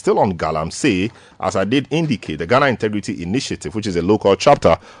 City FM. Still on Galamsey, as I did indicate, the Ghana Integrity Initiative, which is a local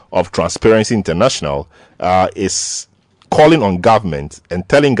chapter of Transparency International, is calling on government and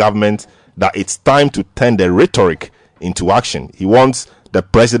telling government that it's time to turn the rhetoric into action. He wants the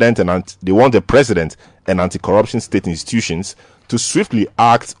president and anti-corruption state institutions to swiftly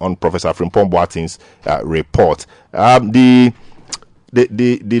act on Professor Frimpong Boateng's report. The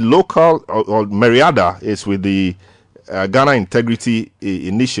local or Mariada is with the Ghana Integrity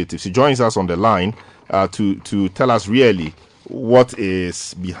Initiative. She joins us on the line to tell us really what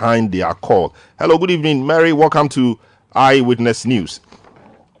is behind their call. Hello, good evening, Mary. Welcome to Eyewitness News.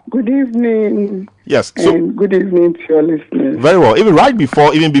 Good evening. Yes. So, and good evening to your listeners. Very well.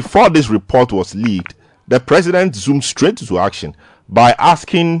 Even before this report was leaked, the president zoomed straight into action by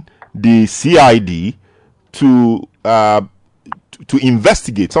asking the CID to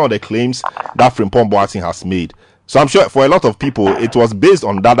investigate some of the claims that Frimpong Boateng has made. So I'm sure for a lot of people, it was based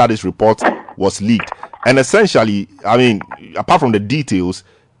on that this report was leaked. And essentially, I mean, apart from the details,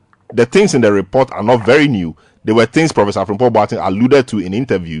 the things in the report are not very new. There were things Professor Frimpong Boateng alluded to in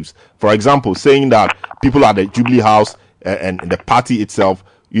interviews. For example, saying that people at the Jubilee House and the party itself,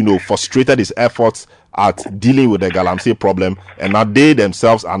 frustrated his efforts at dealing with the Galamsey problem, and now they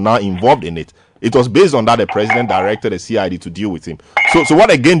themselves are now involved in it. It was based on that the president directed the CID to deal with him. So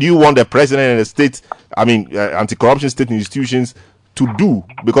what again do you want the president and the state, anti-corruption state institutions to do?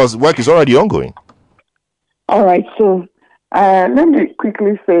 Because work is already ongoing. All right, so let me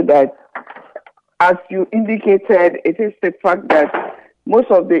quickly say that, as you indicated, it is the fact that most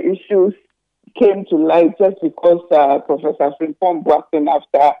of the issues came to light just because Professor Frimpong Boateng,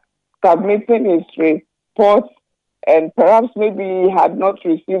 after submitting his report and perhaps maybe he had not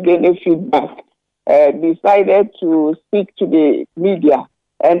received any feedback, decided to speak to the media.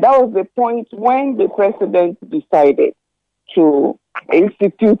 And that was the point when the president decided to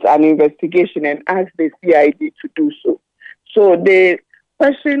institute an investigation and ask the CID to do so. So the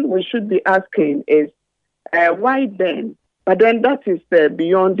question we should be asking is, why then? But then that is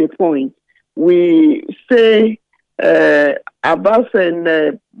beyond the point. We say above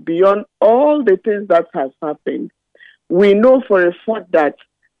and beyond all the things that has happened, we know for a fact that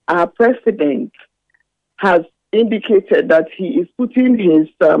our president has indicated that he is putting his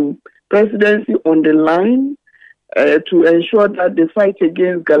presidency on the line to ensure that the fight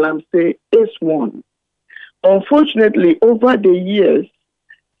against Galamsey is won. Unfortunately, over the years,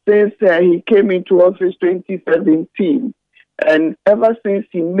 since he came into office 2017, and ever since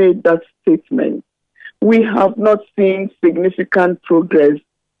he made that statement, we have not seen significant progress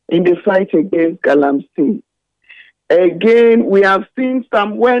in the fight against Galamsey. Again, we have seen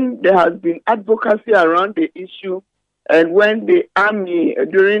some when there has been advocacy around the issue, and when the army,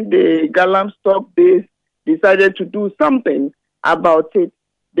 during the Galamsey days, decided to do something about it,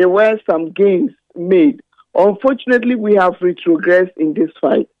 there were some gains made. Unfortunately, we have retrogressed in this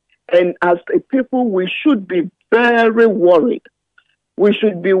fight. And as a people, we should be very worried. We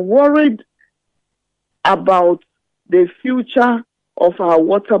should be worried about the future of our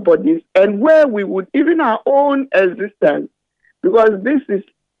water bodies and where we would, even our own existence, because this is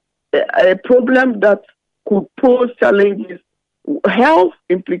a problem that could pose challenges, health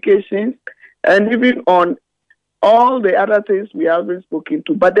implications, and even on all the other things we haven't spoken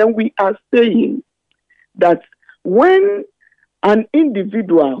to. But then we are saying that when an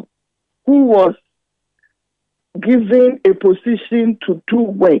individual who was given a position to do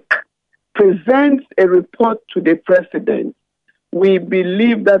work presents a report to the president, we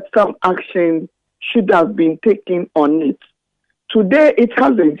believe that some action should have been taken on it. Today it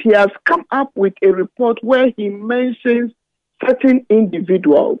hasn't. He has come up with a report where he mentions certain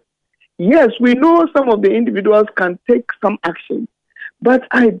individuals. Yes, we know some of the individuals can take some action, but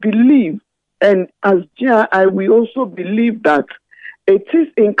I believe, and as GRI, we also believe that it is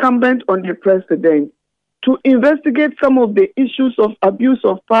incumbent on the president to investigate some of the issues of abuse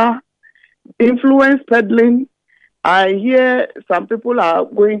of power, influence peddling. I hear some people are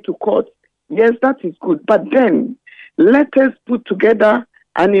going to court. Yes, that is good. But then let us put together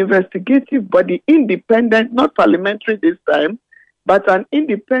an investigative body, independent, not parliamentary this time, but an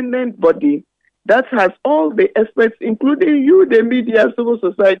independent body that has all the experts, including you, the media, civil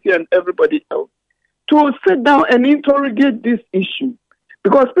society, and everybody else, to sit down and interrogate this issue.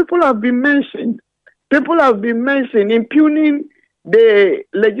 Because people have been mentioned impugning the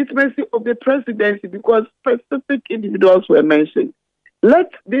legitimacy of the presidency because specific individuals were mentioned. Let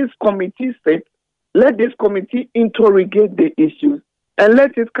this committee sit, let this committee interrogate the issues, and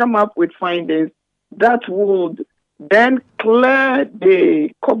let it come up with findings that would then clear the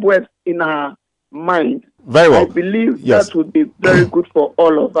cobwebs in our mind. Very well. I believe that would be very good for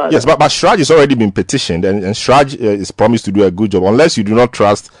all of us. Yes, but Shraj has already been petitioned, and Shraj is promised to do a good job, unless you do not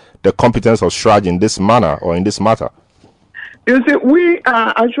trust the competence of Shraj in this manner or in this matter. You see, we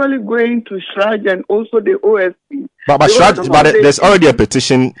are actually going to Shraj and also the OSP. But there's already a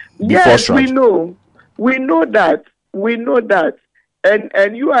petition before Shraj. We know that.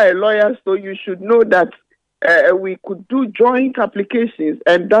 And you are a lawyer, so you should know that we could do joint applications,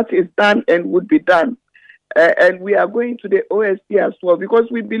 and that is done and would be done. And we are going to the OSP as well,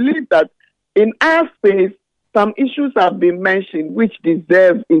 because we believe that in our space, some issues have been mentioned which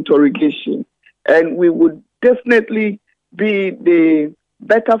deserve interrogation. And we would definitely be the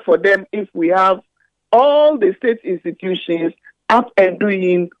better for them if we have all the state institutions up and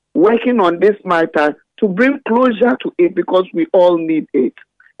doing, working on this matter to bring closure to it, because we all need it.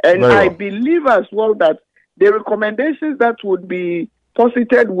 And I believe as well that the recommendations that would be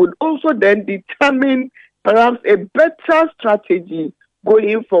posited would also then determine perhaps a better strategy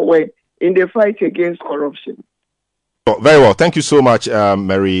going forward in the fight against corruption. Oh, very well. Thank you so much,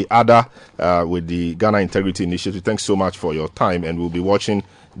 Mary Ada, with the Ghana Integrity Initiative. Thanks so much for your time, and we'll be watching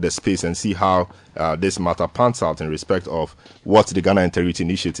the space and see how this matter pans out in respect of what the Ghana Integrity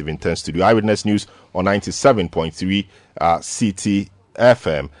Initiative intends to do. Eyewitness News on 97.3 CT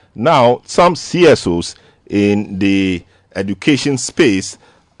FM. Now, some CSOs in the education space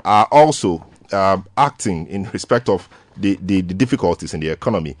are also acting in respect of the difficulties in the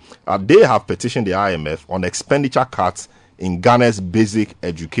economy. They have petitioned the IMF on expenditure cuts in Ghana's basic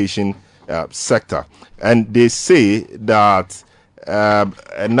education sector, and they say that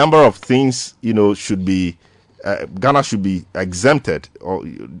a number of things, should be Ghana should be exempted, or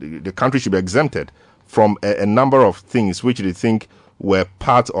the country should be exempted from a number of things which they think were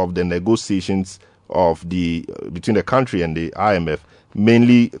part of the negotiations of between the country and the IMF,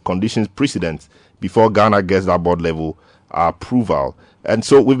 mainly conditions precedent before Ghana gets that board level approval. And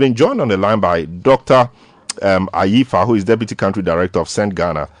so we've been joined on the line by Dr. Ayifa, who is Deputy Country Director of Send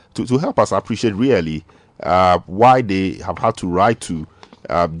Ghana, to help us appreciate really why they have had to write to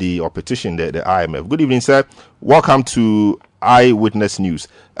the petition, the IMF. Good evening, sir. Welcome to Eyewitness News.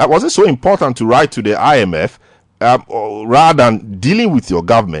 Was it so important to write to the IMF rather than dealing with your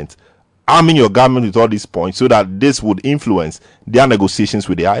government, arming your government with all these points so that this would influence their negotiations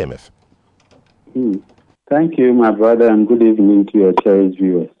with the IMF? Thank you, my brother, and good evening to your cherished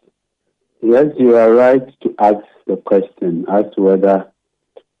viewers. Yes, you are right to ask the question as to whether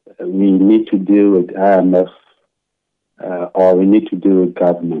we need to deal with IMF or we need to deal with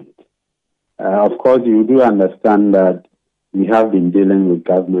government. Of course, you do understand that we have been dealing with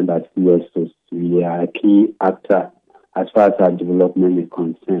government as CSOs. We are a key actor as far as our development is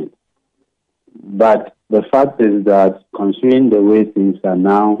concerned. But the fact is that considering the way things are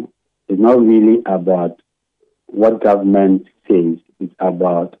now, it's not really about what government says, it's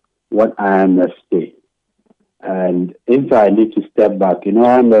about what IMF says. And if I need to step back,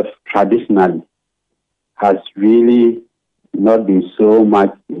 IMF traditionally has really not been so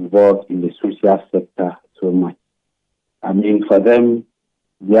much involved in the social sector so much. I mean, for them,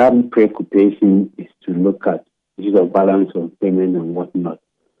 their preoccupation is to look at issues of balance of payment and whatnot.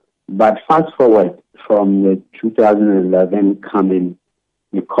 But fast forward from the 2011 coming,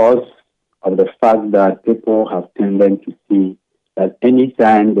 because of the fact that people have tended to see that any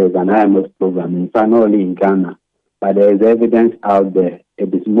time there's an IMF program, in fact, not only in Ghana, but there is evidence out there,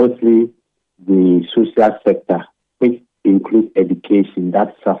 it is mostly the social sector, which includes education,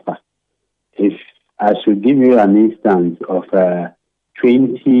 that suffer. If I should give you an instance of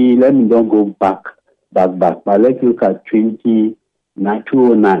 20, let me don't go back, but let's look at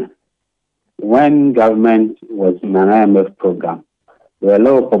 2009, when government was in an IMF program. There are a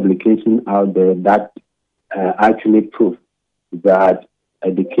lot of publications out there that actually prove that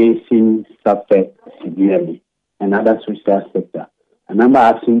education suffered severely and other social sector. A number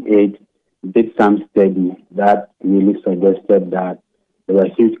of Action Aid did some study that really suggested that there were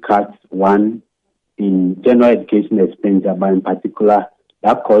huge cuts, one, in general education expenditure, but in particular,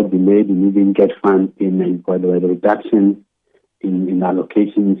 that caused delay in even get fund payment because there were reductions in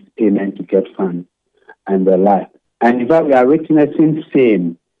allocations, payment to get funds, and the like. And in fact, we are witnessing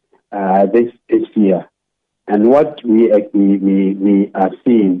same this year. And what we are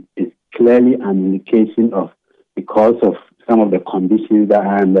seeing is clearly an indication of, because of some of the conditions that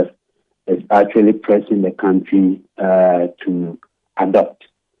IMF is actually pressing the country to adopt.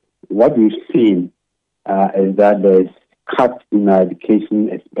 What we've seen is that there's cut in our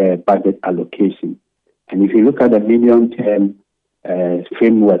education budget allocation. And if you look at the medium-term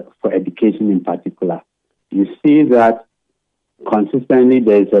framework for education in particular, you see that consistently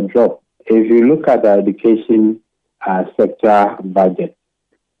there is a drop. If you look at the education sector budget,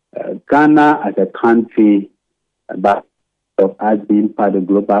 Ghana as a country, but of us being part of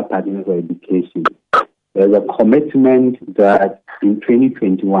global partners for education, there's a commitment that in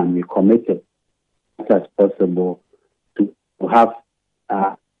 2021 we committed as possible to have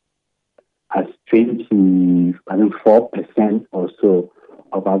as 24% or so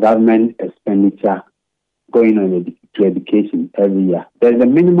of our government expenditure going on to education every year. There's a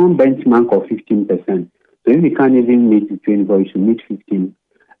minimum benchmark of 15%. So if we can't even meet the 24, we should meet 15%.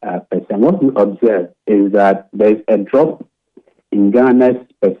 What we observe is that there's a drop in Ghana's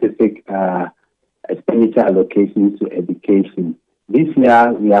specific expenditure allocations to education. This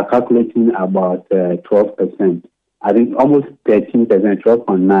year, we are calculating about 12%. I think almost 13%,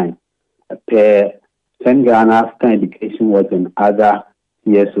 12.9% per Send Ghana after education was in other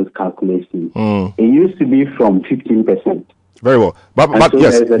CSO's calculation. It used to be from 15%. Very well. But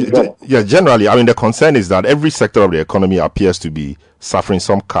yes, generally, I mean, the concern is that every sector of the economy appears to be suffering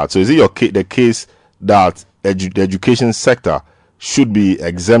some cuts. So is it the case that the education sector should be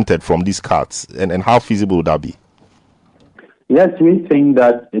exempted from these cuts? And how feasible would that be? Yes, we think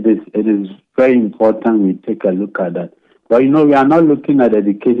that it is very important we take a look at that. But, we are not looking at the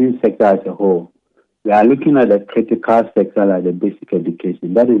education sector as a whole. We are looking at the critical sector like the basic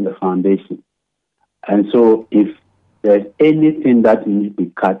education. That is the foundation. And so if there's anything that needs to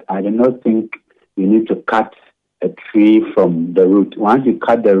be cut, I do not think you need to cut a tree from the root. Once you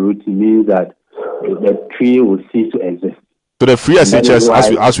cut the root, it means that the tree will cease to exist. So the free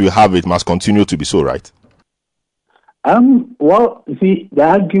SHS, as we have it, must continue to be so, right? Well, see, the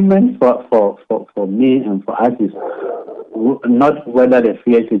argument for me and for us is not whether the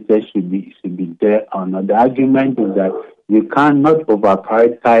free SHS should be there or not. The argument is that you cannot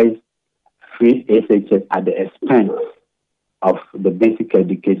over-prioritize free SHS at the expense of the basic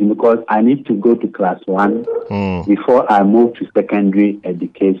education, because I need to go to class 1 before I move to secondary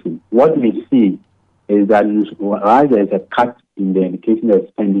education. What we see is that while there is a cut in the educational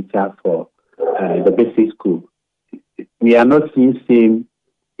expenditure for the basic school, we are not seeing same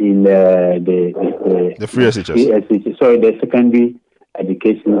in the free SHS. Sorry, the secondary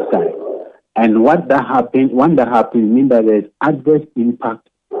education side. And when that happens, means that there is adverse impact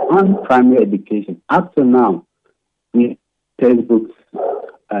on primary education. Up to now, we textbooks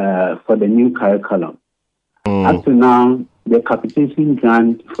for the new curriculum. Up to now, the capitation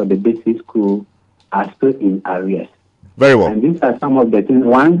grant for the basic school are still in arrears. Very well. And these are some of the things.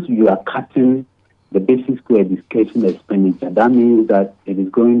 Once you are cutting the basic school education expenditure, that means that it is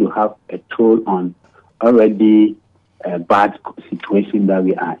going to have a toll on already a bad situation that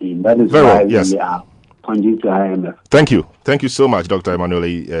we are in. That is why we are pointing to IMF. Thank you. Thank you so much, Dr. Emmanuel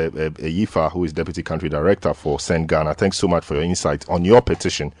Yifa, who is Deputy Country Director for Send Ghana. Thanks so much for your insight on your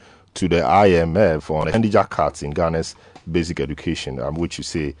petition to the IMF on expenditure cuts in Ghana's basic education, which you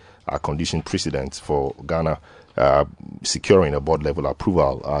say are condition precedents for Ghana securing a board level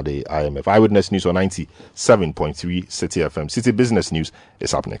approval at the IMF. Eyewitness News on 97.3 City FM. City Business News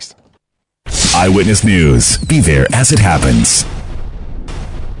is up next. Eyewitness News. Be there as it happens.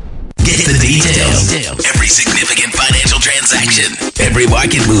 Get the details. Every significant financial transaction, every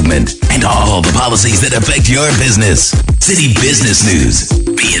market movement, and all the policies that affect your business. City Business News.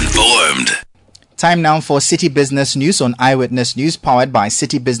 Be informed. Time now for City Business News on Eyewitness News, powered by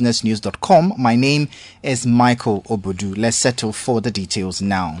citybusinessnews.com. My name is Michael Obudu. Let's settle for the details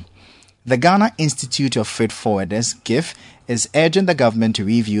now. The Ghana Institute of Freight Forwarders, GIF, is urging the government to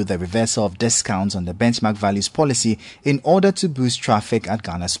review the reversal of discounts on the benchmark values policy in order to boost traffic at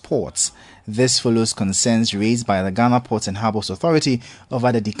Ghana's ports. This follows concerns raised by the Ghana Ports and Harbours Authority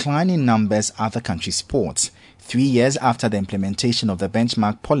over the decline in numbers at the country's ports. 3 years after the implementation of the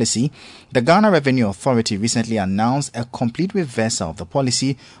benchmark policy, the Ghana Revenue Authority recently announced a complete reversal of the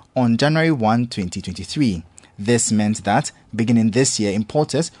policy on January 1, 2023. This meant that, beginning this year,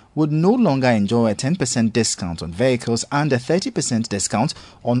 importers would no longer enjoy a 10% discount on vehicles and a 30% discount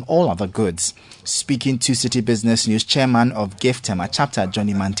on all other goods. Speaking to City Business News, Chairman of GIF Tema Chapter,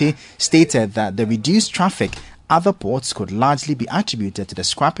 Johnny Mante, stated that the reduced traffic at the ports could largely be attributed to the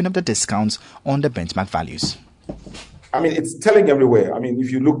scrapping of the discounts on the benchmark values. I mean, it's telling everywhere. I mean,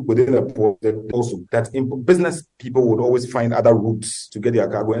 if you look within the port, also that business people would always find other routes to get their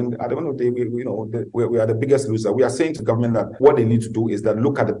cargo. And at the end of the day, we are the biggest loser. We are saying to the government that what they need to do is that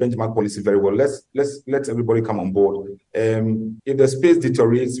look at the benchmark policy very well. Let's everybody come on board. If the space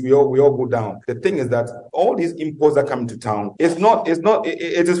deteriorates, we all go down. The thing is that all these imports that come into town, it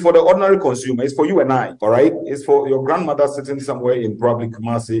is for the ordinary consumer. It's for you and I, all right? It's for your grandmother sitting somewhere in probably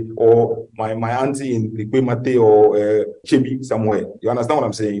Kumasi, or my auntie in Ikwemate or Chibi somewhere. You understand what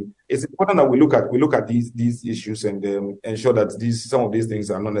I'm saying? It's important that we look at these issues and ensure that some of these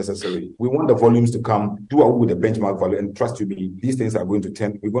things are not necessary. We want the volumes to come, do away with the benchmark value, and trust you me, these things are going to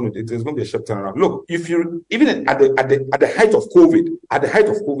turn. There's going to be a sharp turnaround. Look, if you even at the height of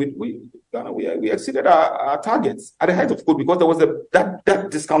COVID, we exceeded our targets at the height of COVID because there was that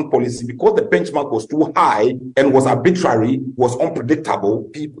discount policy, because the benchmark was too high and was arbitrary, was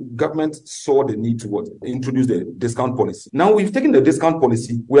unpredictable. Government saw the need to introduce the discount policy. Now we've taken the discount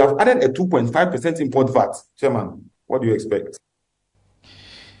policy. We have added a 2.5% import VAT. Chairman, what do you expect?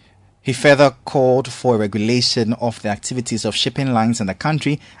 He further called for regulation of the activities of shipping lines in the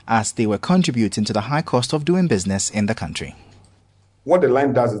country as they were contributing to the high cost of doing business in the country. what the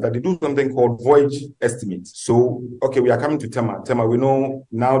line does is that they do something called voyage estimate. So, okay, we are coming to Tema. Tema, we know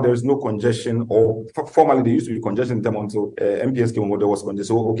now there is no congestion, or formerly there used to be congestion in Tema until MPS came on, there was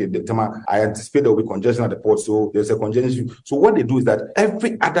congestion. So, okay, the Tema, I anticipate there will be congestion at the port, so there's a congestion. So what they do is that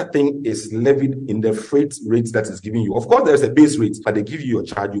every other thing is levied in the freight rate that is given you. Of course, there's a base rate, but they give you your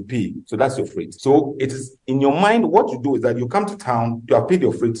charge, you pay. So that's your freight. So it is in your mind, what you do is that you come to town, you have paid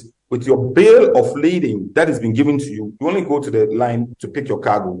your freight. With your bill of lading that has been given to you, you only go to the line to pick your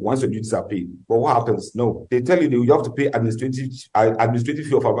cargo once your duties are paid. But what happens? No, they tell you that you have to pay administrative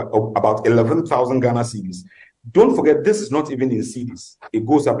fee of about 11,000 Ghana cedis. Don't forget, this is not even in cedis. It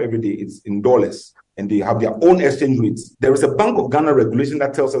goes up every day. It's in dollars. And they have their own exchange rates. There is a Bank of Ghana regulation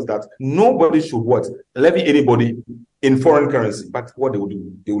that tells us that nobody should levy anybody in foreign currency. But what they will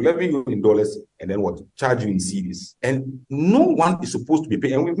do, they will levy you in dollars and then charge you in cedis. And no one is supposed to be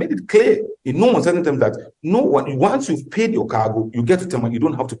paid. And we've made it clear in no uncertain terms that once you've paid your cargo, you get to tell them you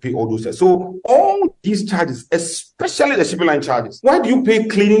don't have to pay all those charges. So all these charges, especially the shipping line charges, why do you pay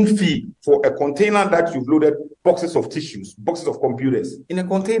cleaning fee for a container that you've loaded boxes of tissues, boxes of computers in a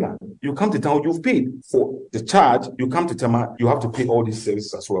container? You come to town, you've paid for the charge, you come to Tema, you have to pay all these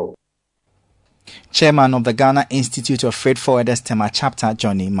services as well. Chairman of the Ghana Institute of Freight Forwarders Tema Chapter,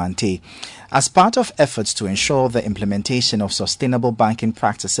 Johnny Mante. As part of efforts to ensure the implementation of sustainable banking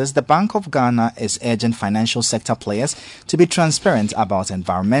practices, the Bank of Ghana is urging financial sector players to be transparent about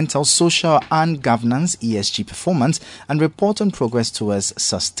environmental, social and governance (ESG) performance and report on progress towards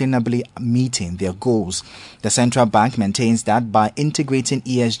sustainably meeting their goals. The central bank maintains that by integrating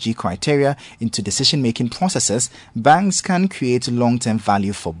ESG criteria into decision-making processes, banks can create long-term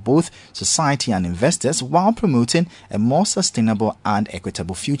value for both society and investors while promoting a more sustainable and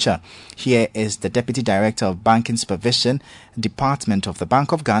equitable future. Here is the Deputy Director of Banking Supervision Department of the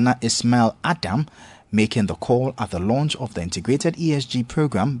Bank of Ghana, Ismail Adam, making the call at the launch of the integrated ESG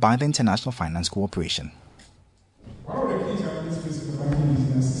program by the International Finance Corporation. One of the key challenges facing the banking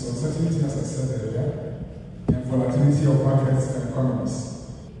business is uncertainty, as I said earlier, and volatility of markets and economies.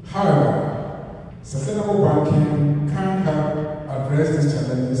 However, sustainable banking can help address these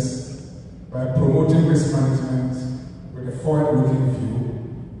challenges by promoting risk management with a forward-looking view,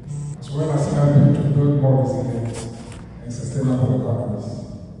 as well as helping to build more resilient and sustainable economies.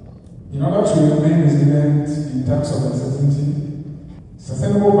 In order to remain resilient in terms of uncertainty,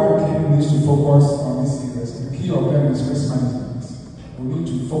 sustainable banking needs to focus on these areas. The key of them is risk management. We need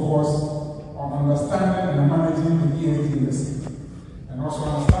to focus on understanding and managing the ESG risk, and also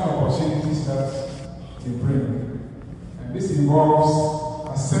understand opportunities that they bring. And this involves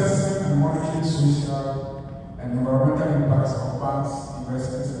assessing and monitoring social and environmental impacts of banks,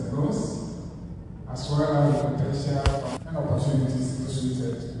 investments and loans, as well as the potential and opportunities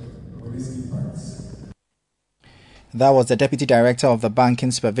associated with these impacts. That was the Deputy Director of the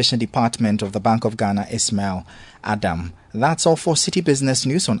Banking Supervision Department of the Bank of Ghana, Ismail Adam. That's all for City Business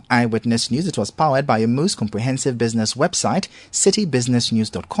News on Eyewitness News. It was powered by your most comprehensive business website,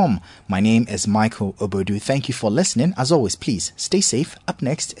 citybusinessnews.com. My name is Michael Obodu. Thank you for listening. As always, please stay safe. Up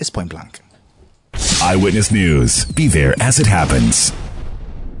next is Point Blank. Eyewitness News. Be there as it happens.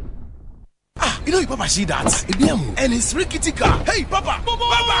 You know your papa see that? And it's rickety car. Hey, papa! Papa!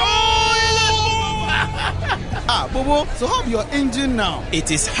 Bobo, so how your engine now?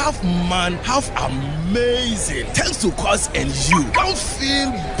 It is half man, half amazing. Thanks to Cause and you can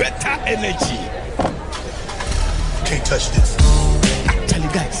feel better energy. Can't touch this. Actually,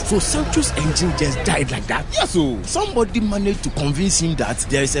 guys, so Sancho's engine just died like that? Yes, so somebody managed to convince him that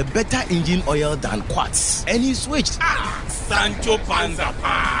there is a better engine oil than Quartz. And he switched. Sancho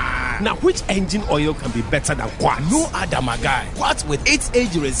Panzapa. Now, which engine oil can be better than Quartz? No other, my guy. Quartz with its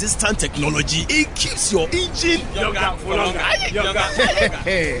age-resistant technology, it keeps your engine younger for longer.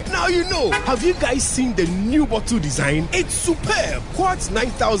 Now you know. Have you guys seen the new bottle design? It's superb. Quartz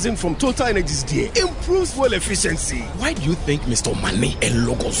 9000 from Total Energies there improves fuel efficiency. Why do you think Mr. Mane and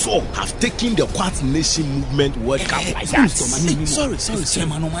Logoso have taken the Quartz Nation movement World Cup like that? Sorry,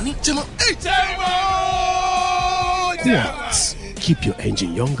 Chairman Mane. Quartz. Keep your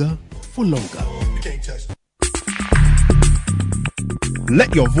engine younger for longer.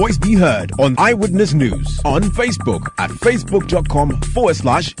 Let your voice be heard on Eyewitness News on Facebook at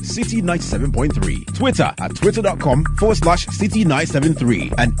facebook.com/City97.3, Twitter at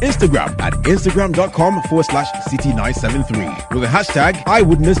twitter.com/City973, and Instagram at instagram.com/City973 with the hashtag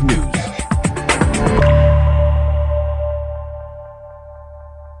Eyewitness News.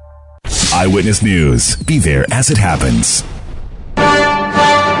 Eyewitness News. Be there as it happens.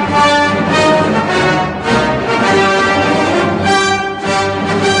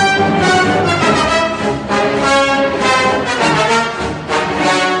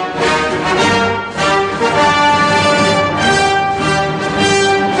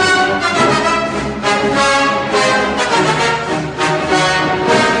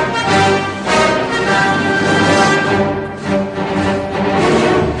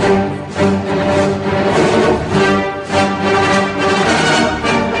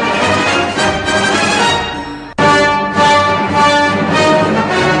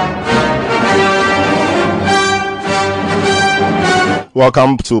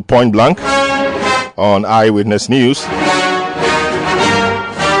 Welcome to Point Blank on Eyewitness News.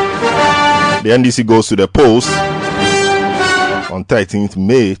 The NDC goes to the polls on 13th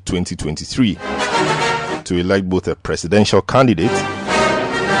May 2023 to elect both a presidential candidate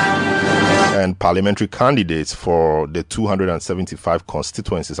and parliamentary candidates for the 275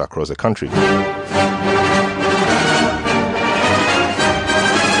 constituencies across the country.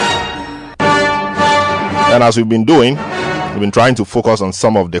 And as we've been doing, we've been trying to focus on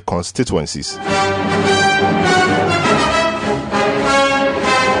some of the constituencies.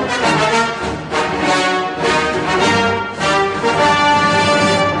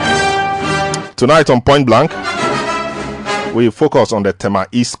 Tonight on Point Blank, we focus on the Tema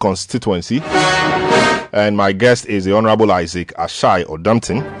East constituency, and my guest is the Honorable Isaac Ashai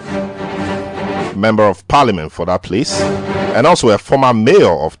Odampton, Member of Parliament for that place, and also a former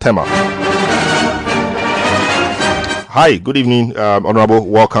mayor of Tema. Hi, good evening, Honorable.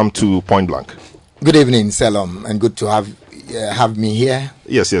 Welcome to Point Blank. Good evening, Selorm, and good to have me here.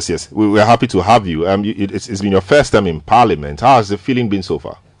 Yes. We're happy to have you. It's been your first time in Parliament. How has the feeling been so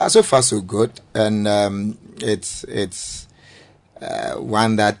far? So far, so good, and it's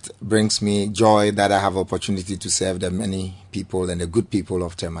one that brings me joy that I have opportunity to serve the many people and the good people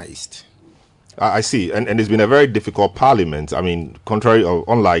of Tema East. I see, and it's been a very difficult Parliament. I mean, contrary or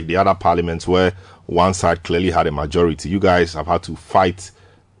unlike the other parliaments where one side clearly had a majority, you guys have had to fight,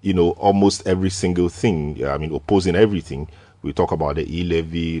 almost every single thing. Opposing everything. We talk about the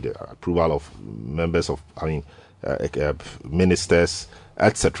e-levy, the approval of members of, ministers,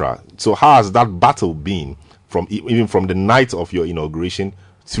 etc. So how has that battle been even from the night of your inauguration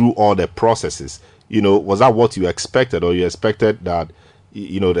through all the processes? Was that what you expected, or you expected that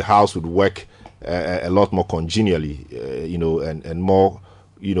the House would work a lot more congenially, and more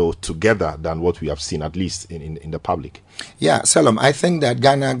together than what we have seen, at least in the public? Yeah, Selorm, I think that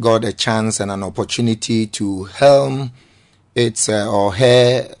Ghana got a chance and an opportunity to helm its or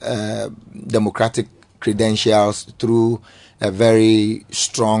her democratic credentials through a very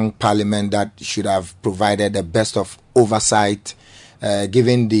strong parliament that should have provided the best of oversight,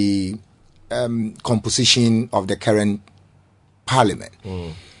 given the composition of the current parliament.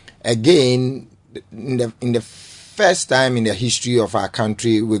 Again, in the first time in the history of our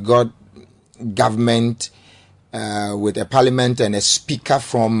country, we got government with a parliament and a speaker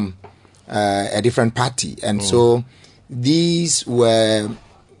from a different party. And so these were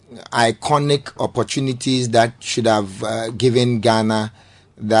iconic opportunities that should have given Ghana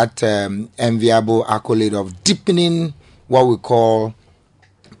that enviable accolade of deepening what we call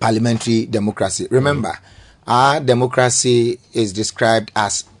parliamentary democracy. Remember, our democracy is described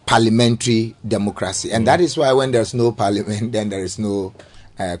as parliamentary democracy, and that is why when there's no parliament, then there is no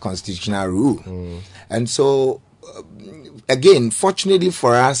constitutional rule. And so, again, fortunately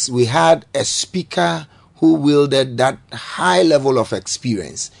for us, we had a speaker who wielded that high level of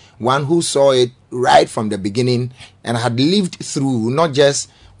experience, one who saw it right from the beginning and had lived through, not just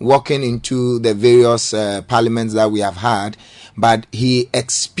walking into the various parliaments that we have had, but he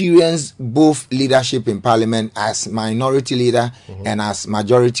experienced both leadership in parliament as minority leader and as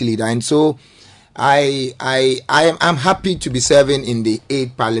majority leader. And so I'm happy to be serving in the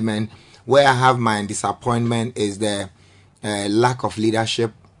 8th parliament. Where I have my disappointment is the lack of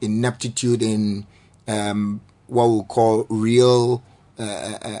leadership, ineptitude in what we call real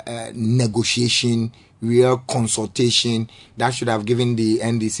negotiation, real consultation that should have given the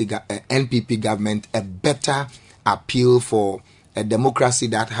NPP government a better appeal for a democracy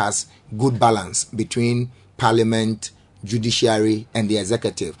that has good balance between parliament, judiciary, and the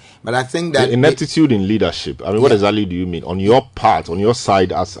executive. But I think that the ineptitude in leadership, what exactly do you mean? On your part, on your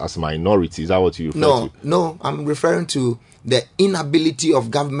side as minority, is that what you refer to? No, I'm referring to the inability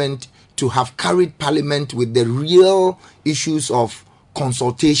of government to have carried parliament with the real issues of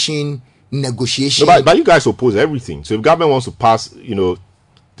consultation, negotiation. No, but you guys oppose everything. So if government wants to pass,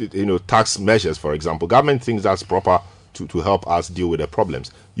 tax measures, for example, government thinks that's proper to help us deal with the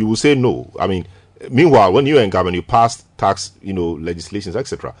problems. You will say no. Meanwhile, when you're in government, you pass tax, legislations,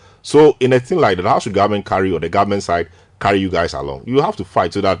 etc. So in a thing like that, how should government carry, or the government side carry you guys along? You have to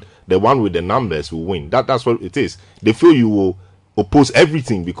fight so that the one with the numbers will win. That's what it is. They feel you will oppose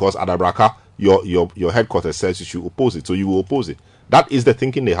everything because at Abraka, your headquarters says you should oppose it, so you will oppose it. That is the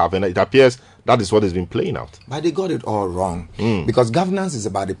thinking they have, and it appears that is what has been playing out. But they got it all wrong, because governance is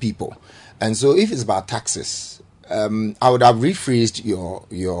about the people. And so if it's about taxes, I would have rephrased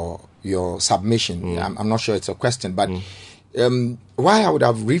your submission. I'm not sure it's a question, but why I would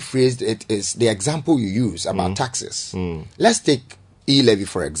have rephrased it is the example you use about taxes. Let's take e-levy,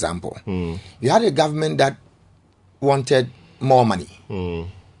 for example. You had a government that wanted more money.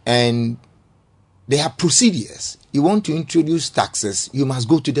 And there are procedures. You want to introduce taxes, you must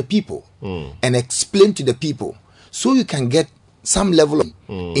go to the people and explain to the people so you can get some level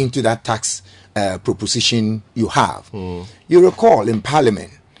into that tax proposition you have. You recall in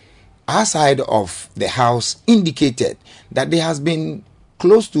Parliament, our side of the House indicated that there has been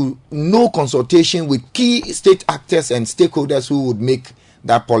close to no consultation with key state actors and stakeholders who would make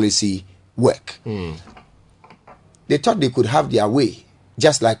that policy work. They thought they could have their way,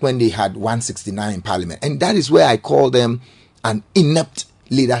 just like when they had 169 in Parliament. And that is where I call them an inept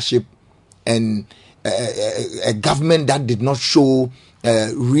leadership and a government that did not show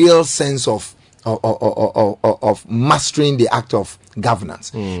a real sense of mastering the act of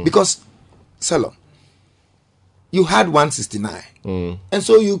governance. Because, Selorm, you had 169, and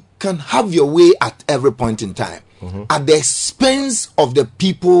so you can have your way at every point in time, at the expense of the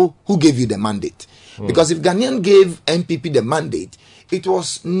people who gave you the mandate. Because if Ghanaian gave MPP the mandate, it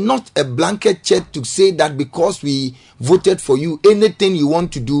was not a blanket check to say that because we voted for you, anything you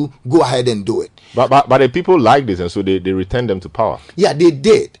want to do, go ahead and do it. But the people like this, and so they returned them to power. Yeah, they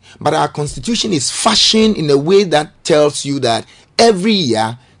did. But our constitution is fashioned in a way that tells you that every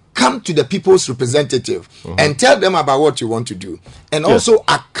year, come to the people's representative and tell them about what you want to do. And also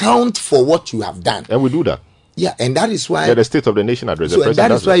account for what you have done. And we do that. Yeah, and that is why... the State of the Nation address. So, and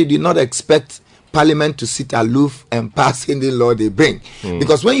that is why you did not expect Parliament to sit aloof and pass any law they bring.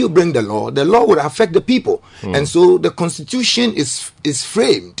 Because when you bring the law will affect the people. And so the Constitution is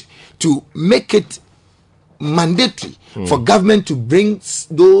framed to make it mandatory for government to bring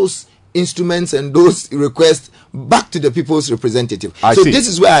those instruments and those requests back to the people's representative. This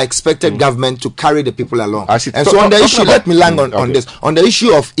is where I expected government to carry the people along. And so on the issue, let me land on this. On the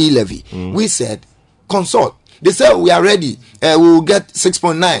issue of e-levy, we said, consult. They said, we are ready. We will get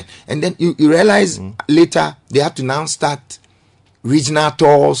 6.9. And then you realize later they have to now start regional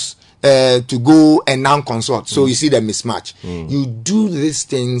tours to go and now consult. So you see the mismatch. You do these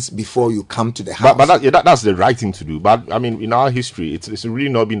things before you come to the house. But that's the right thing to do. But I mean, in our history, it's really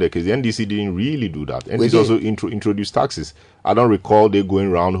not been the case. The NDC didn't really do that. NDC also introduced taxes. I don't recall they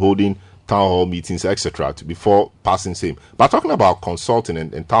going around holding town hall meetings, etc., before passing same. But talking about consulting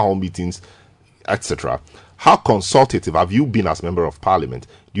and town hall meetings, etc., how consultative have you been as member of Parliament?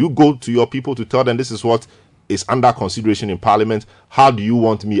 Do you go to your people to tell them this is what is under consideration in Parliament? How do you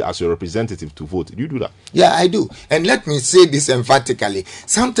want me as your representative to vote? Do you do that? Yeah, I do. And let me say this emphatically.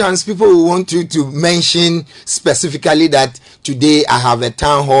 Sometimes people will want you to mention specifically that today I have a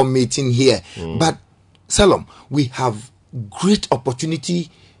town hall meeting here. But, Selorm, we have great opportunity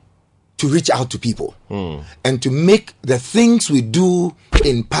to reach out to people and to make the things we do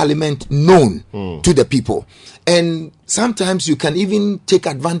in Parliament known to the people. And sometimes you can even take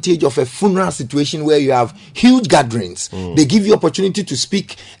advantage of a funeral situation where you have huge gatherings. They give you opportunity to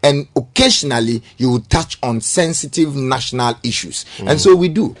speak, and occasionally you will touch on sensitive national issues. And so we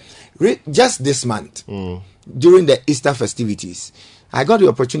do. Just this month, during the Easter festivities, I got the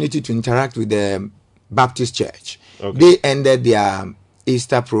opportunity to interact with the Baptist Church. They ended their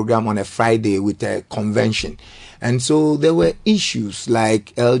Easter program on a Friday with a convention. And so there were issues like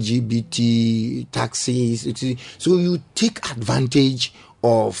LGBT, taxis. So you take advantage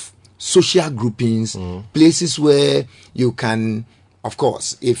of social groupings, places where you can, of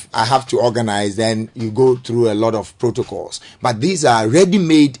course, if I have to organize, then you go through a lot of protocols. But these are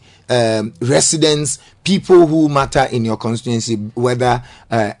ready-made residents, people who matter in your constituency, whether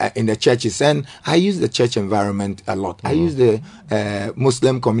in the churches. And I use the church environment a lot. I use the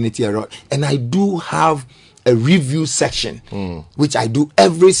Muslim community a lot. And I do have a review section, which I do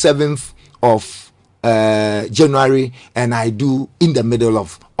every 7th of January, and I do in the middle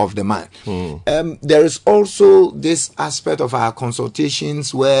of the month. There is also this aspect of our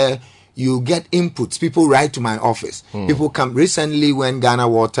consultations where you get inputs. People write to my office. People come. Recently, when Ghana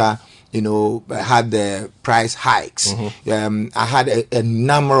Water, had the price hikes, I had a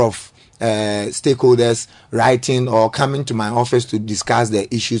number of stakeholders writing or coming to my office to discuss their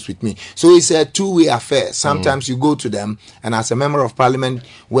issues with me. So it's a two-way affair. Sometimes you go to them, and as a member of Parliament,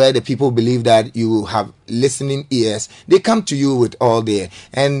 where the people believe that you have listening ears, they come to you with all their.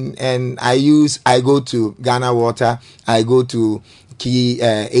 And I go to Ghana Water, I go to key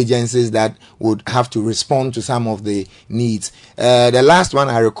agencies that would have to respond to some of the needs. The last one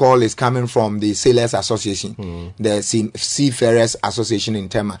I recall is coming from the Sailors Association, the Seafarers Association in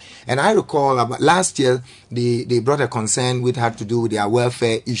Tema. And I recall last year they brought a concern which had to do with their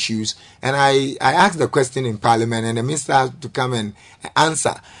welfare issues. And I asked the question in Parliament, and the minister had to come and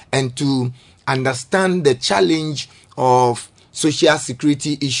answer and to understand the challenge of social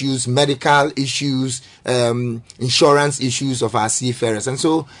security issues, medical issues, insurance issues of our seafarers. And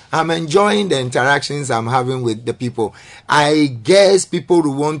so I'm enjoying the interactions I'm having with the people. I guess people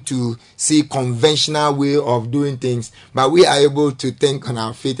who want to see conventional way of doing things, but we are able to think on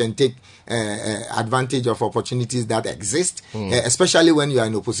our feet and take advantage of opportunities that exist, especially when you are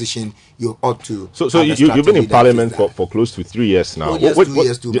in opposition. You ought to. So you've been in Parliament for close to 3 years now. Oh, yes, 2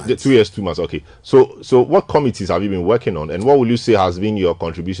 years, 2 months. 2 years, 2 months. Okay. So what committees have you been working on, and what will you say has been your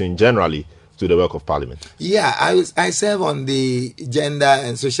contribution generally to the work of Parliament? Yeah, I serve on the Gender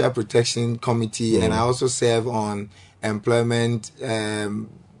and Social Protection Committee, and I also serve on Employment and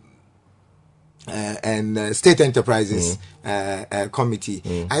State Enterprises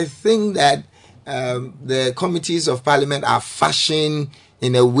Committee. I think that the committees of Parliament are fashioned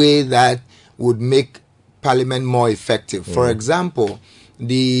in a way that would make Parliament more effective. For example,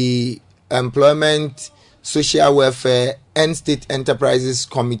 the Employment, Social Welfare and State Enterprises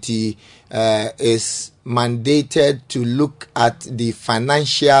Committee is mandated to look at the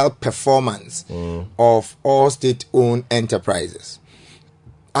financial performance of all state-owned enterprises.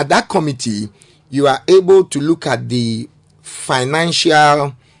 At that committee, you are able to look at the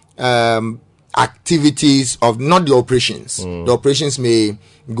financial activities of not the operations. The operations may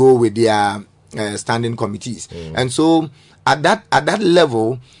go with their standing committees, and so at that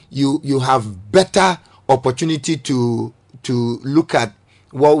level, you have better opportunity to look at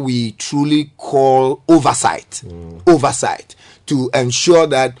what we truly call oversight to ensure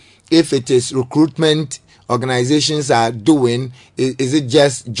that if it is recruitment organizations are doing, is it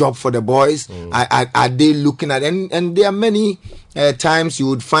just job for the boys? Are they looking at, and there are many times you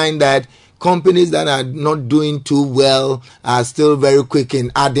would find that companies that are not doing too well are still very quick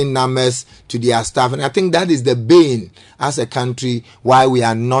in adding numbers to their staff, and I think that is the bane as a country why we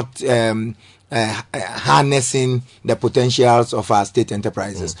are not harnessing the potentials of our state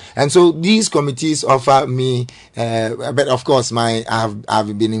enterprises. And so these committees offer me, but of course,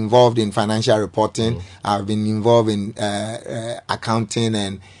 I've been involved in financial reporting. I've been involved in accounting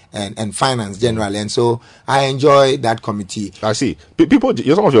and finance generally, and so I enjoy that committee. I see.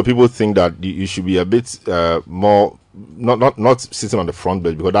 Some of your people think that you should be a bit more. Not sitting on the front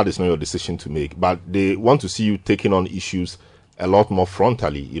bench, because that is not your decision to make, but they want to see you taking on issues a lot more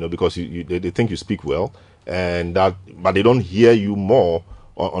frontally, because they think you speak well, but they don't hear you more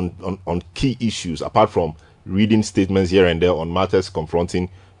on key issues, apart from reading statements here and there on matters confronting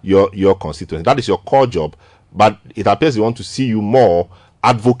your constituents. That is your core job, but it appears they want to see you more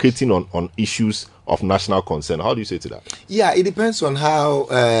advocating on issues of national concern. How do you say to that? Yeah, it depends on how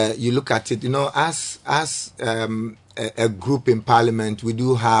you look at it. As a group in Parliament, we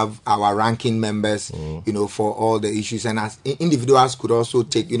do have our ranking members, for all the issues, and as individuals could also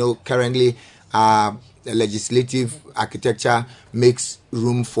take, currently the legislative architecture makes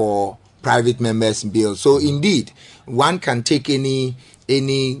room for private members' bills. So indeed, one can take any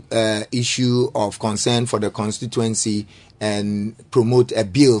issue of concern for the constituency and promote a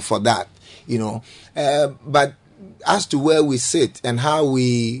bill for that, but as to where we sit and how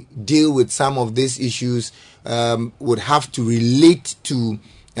we deal with some of these issues would have to relate to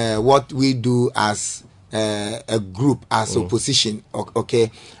what we do as a group, as opposition.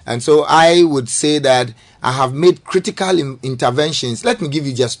 Okay, and so I would say that I have made critical interventions. Let me give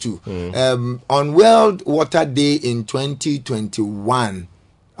you just two. On World Water Day in 2021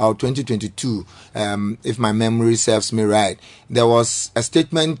 or 2022, if my memory serves me right, there was a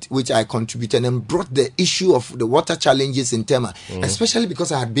statement which I contributed and brought the issue of the water challenges in Tema, especially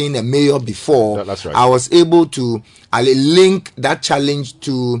because I had been a mayor before. That's right. I was able to link that challenge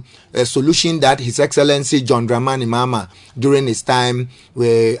to a solution that His Excellency John Dramani Mahama, during his time,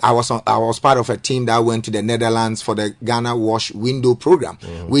 where I was part of a team that went to the Netherlands for the Ghana Wash Window program,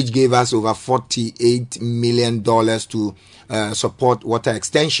 which gave us over $48 million to support water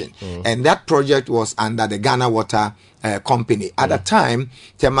extension. And that project was under the Ghana Water Company. At the time,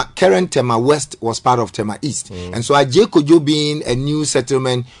 current Tema West was part of Tema East. And so Ajekojo being a new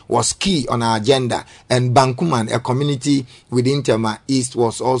settlement was key on our agenda. And Bankuman, a community within Tema East,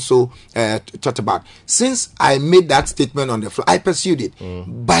 was also talked about. Since I made that statement on the floor, I pursued it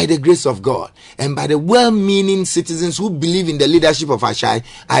by the grace of God and by the well-meaning citizens who believe in the leadership of Ashai.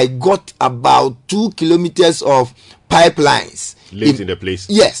 I got about 2 kilometers of pipelines laid in the place.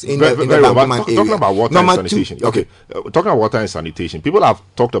 Yes, in the Bankuman area. Talking about water and sanitation. Talking about water and sanitation. People have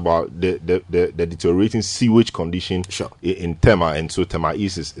talked about the deteriorating sewage condition in Tema, and so Tema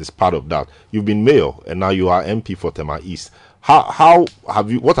East is part of that. You've been mayor, and now you are MP for Tema East.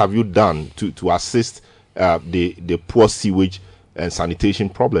 What have you done to assist the poor sewage and sanitation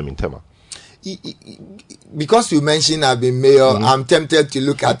problem in Tema? because you mentioned I've been mayor, I'm tempted to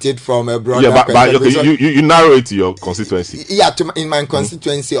look at it from a broader perspective. Okay, you narrow it to your constituency. Yeah, in my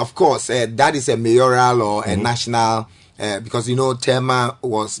constituency, of course, that is a mayoral or a national, because Tema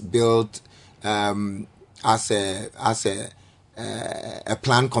was built as a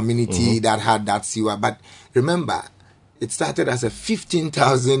planned community that had that sewer. But remember, it started as a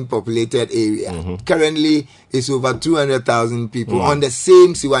 15,000 populated area. Currently, it's over 200,000 people on the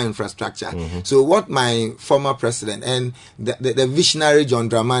same sewer infrastructure. So what my former president and the visionary John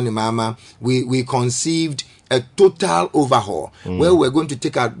Dramani Mahama, we conceived a total overhaul where we're going to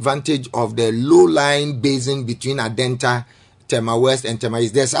take advantage of the low-lying basin between Adenta, Tema West, and Tema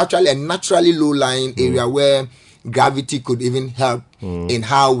East. There's actually a naturally low-lying area where gravity could even help in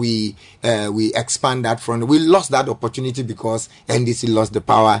how we expand that front. We lost that opportunity because NDC lost the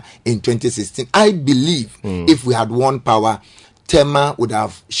power in 2016. I believe if we had won power, Tema would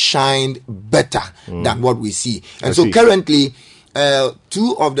have shined better than what we see. And currently,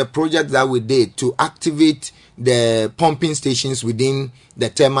 2 of the projects that we did to activate the pumping stations within the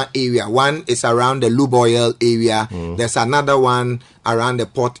Tema area. One is around the lube oil area. There's another one around the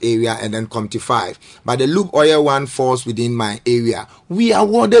port area, and then Comty 5. But the lube oil one falls within my area. We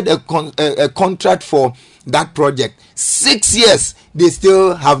awarded a contract for that project. 6 years, they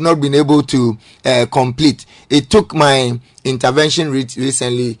still have not been able to complete. It took my intervention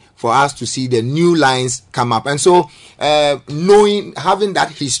recently for us to see the new lines come up, and so having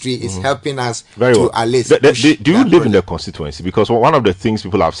that history is helping us at least. Do you live in the constituency? Because one of the things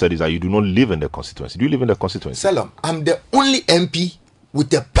people have said is that you do not live in the constituency. Do you live in the constituency? Selorm, I'm the only MP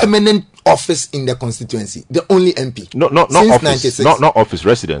with a permanent office in the constituency. The only MP. Not office. Not office,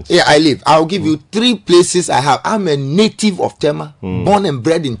 residence. Yeah, I live. I'll give you 3 places I have. I'm a native of Tema, born and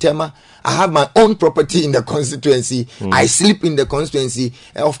bred in Tema. I have my own property in the constituency. I sleep in the constituency.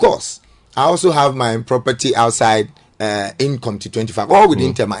 Of course, I also have my property outside in Comty 25, all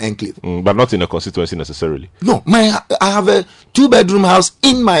within Tema Enclave. But not in the constituency necessarily. No, I have a 2-bedroom house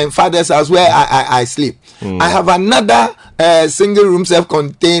in my father's house where I sleep. I have another single room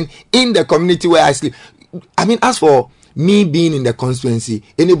self-contained in the community where I sleep. I mean, as for me being in the constituency,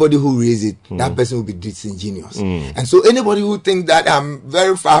 anybody who raises it, that person will be disingenuous. And so anybody who thinks that I'm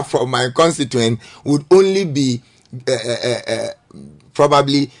very far from my constituent would only be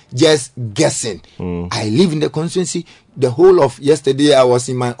probably just guessing. I live in the constituency. The whole of yesterday, I was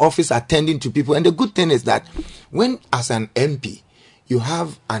in my office attending to people. And the good thing is that when, as an MP, you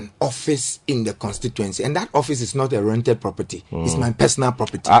have an office in the constituency, and that office is not a rented property. It's my personal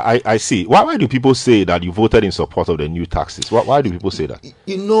property. I see. Why do people say that you voted in support of the new taxes? Why do people say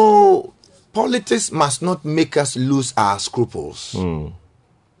that? Politics must not make us lose our scruples.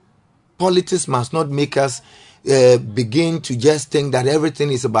 Politics must not make us begin to just think that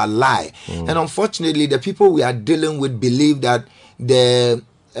everything is about lie. And unfortunately, the people we are dealing with believe that the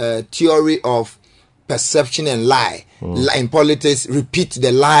theory of perception and lie in politics repeat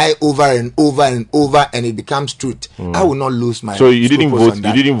the lie over and over and over, and it becomes truth. I will not lose my. So you didn't vote. You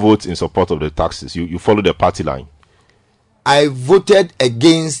didn't vote in support of the taxes. You followed the party line. I voted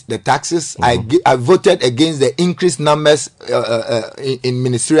against the taxes. I voted against the increased numbers in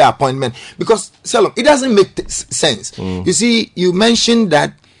ministerial appointment, because Selorm, it doesn't make sense. You see, you mentioned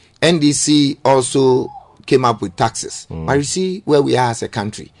that NDC also came up with taxes, but you see where we are as a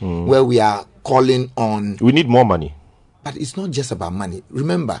country, where we are calling on. We need more money. But it's not just about money.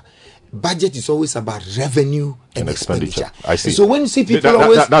 Remember, budget is always about revenue and expenditure. I see. So when you see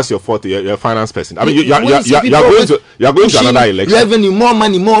people that's your fault. You're a finance person. I mean, you're going to another election. Revenue, more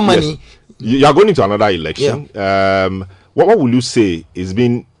money. Yes. You're going into another election. Yeah. What will you say has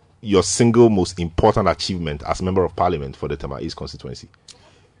been your single most important achievement as member of parliament for the Tema East constituency?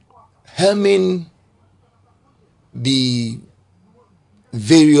 Helming the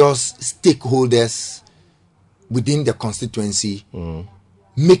various stakeholders within the constituency,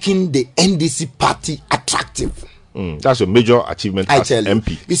 making the NDC party attractive. That's a major achievement as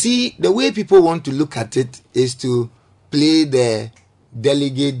MP. You see, the way people want to look at it is to play the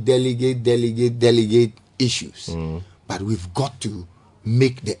delegate issues. But we've got to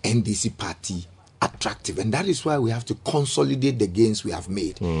make the NDC party attractive, and that is why we have to consolidate the gains we have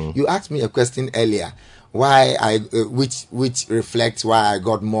made. You asked me a question earlier, which reflects why I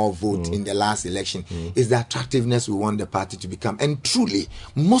got more votes in the last election, is the attractiveness we want the party to become. And truly,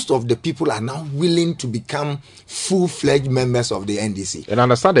 most of the people are now willing to become full-fledged members of the NDC. And I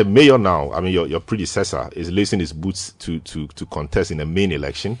understand the mayor now, I mean, your predecessor is lacing his boots to contest in the main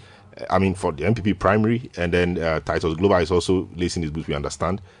election. I mean, for the MPP primary, and then Titus Global is also lacing his boots, we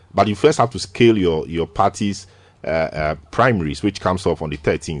understand. But you first have to scale your party's primaries, which comes off on the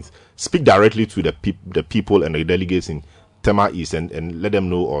 13th. Speak directly to the people and the delegates in Tema East and let them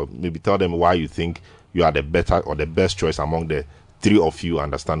know, or maybe tell them why you think you are the better or the best choice among the three of you.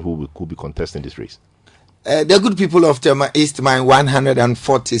 Understand who could be contesting this race. The good people of Tema East, my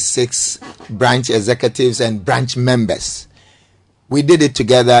 146 branch executives and branch members, we did it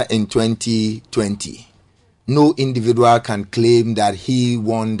together in 2020. No individual can claim that he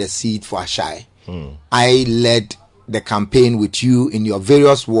won the seat for Ashai. I led the campaign with you in your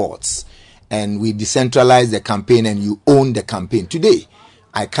various wards, and we decentralized the campaign, and you own the campaign. Today,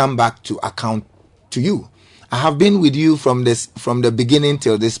 I come back to account to you. I have been with you from the beginning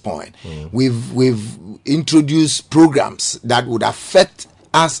till this point. We've introduced programs that would affect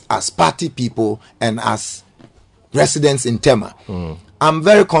us as party people and as residents in Tema. I'm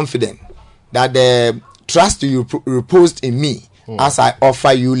very confident that the trust you reposed in me, as I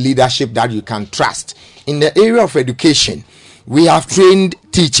offer you leadership that you can trust. In the area of education, we have trained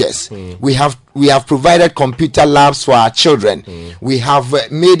teachers. We have provided computer labs for our children. We have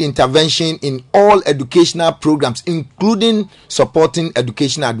made intervention in all educational programs, including supporting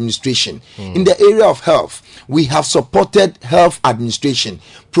education administration. In the area of health, we have supported health administration,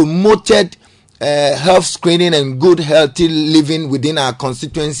 promoted health screening and good healthy living within our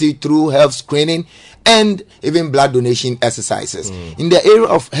constituency through health screening and even blood donation exercises. In the area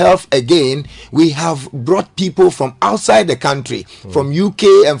of health, again, we have brought people from outside the country, from UK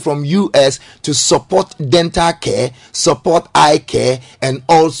and from US, to support dental care, support eye care, and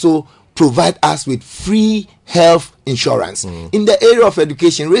also provide us with free health insurance. In the area of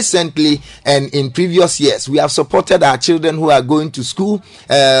education, recently and in previous years, we have supported our children who are going to school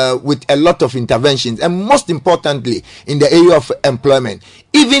with a lot of interventions. And most importantly, in the area of employment,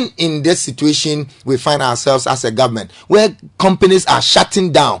 even in this situation we find ourselves as a government, where companies are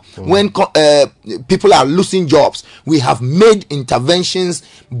shutting down, when people are losing jobs, we have made interventions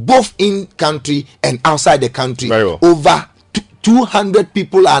both in country and outside the country. Over 200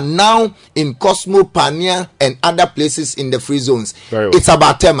 people are now in Cosmo, Pania, and other places in the free zones. It's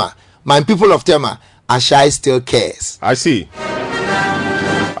about Tema. My people of Tema, Ashai still cares. I see.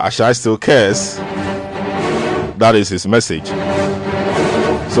 Ashai still cares. That is his message.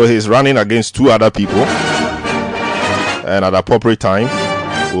 So he's running against two other people. And at appropriate time,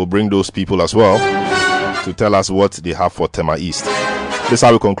 we'll bring those people as well to tell us what they have for Tema East. This is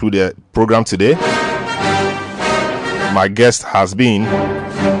how we conclude the program today. My guest has been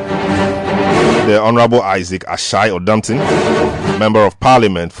the Honorable Isaac Ashai Odampton, Member of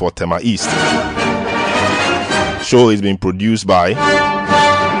Parliament for Tema East. Show is being produced by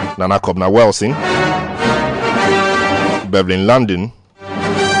Nana Kobna Welsing, Beverly London,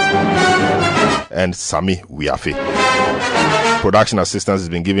 and Sami Wiafe. Production assistance has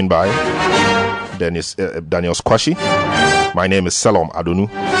been given by Daniel Squashi. My name is Selorm Adonoo.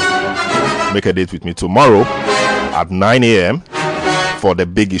 Make a date with me tomorrow at 9 a.m. for the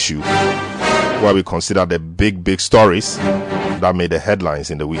big issue, where we consider the big stories that made the headlines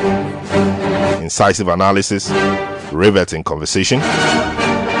in the week. Incisive analysis, riveting conversation.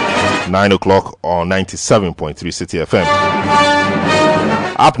 9 o'clock on 97.3 City FM.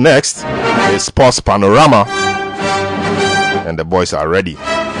 Up next is Sports Panorama, and the boys are ready.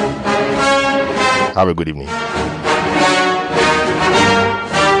 Have a good evening.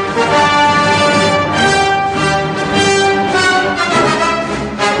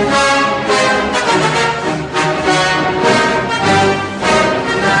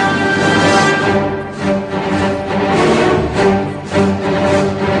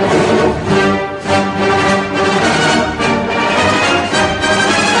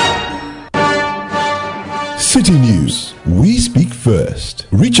 City News. We speak first.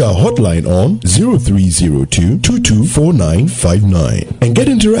 Reach our hotline on 0302-224959 and get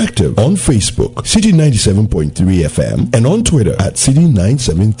interactive on Facebook, City 97.3 FM, and on Twitter at City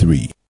 973.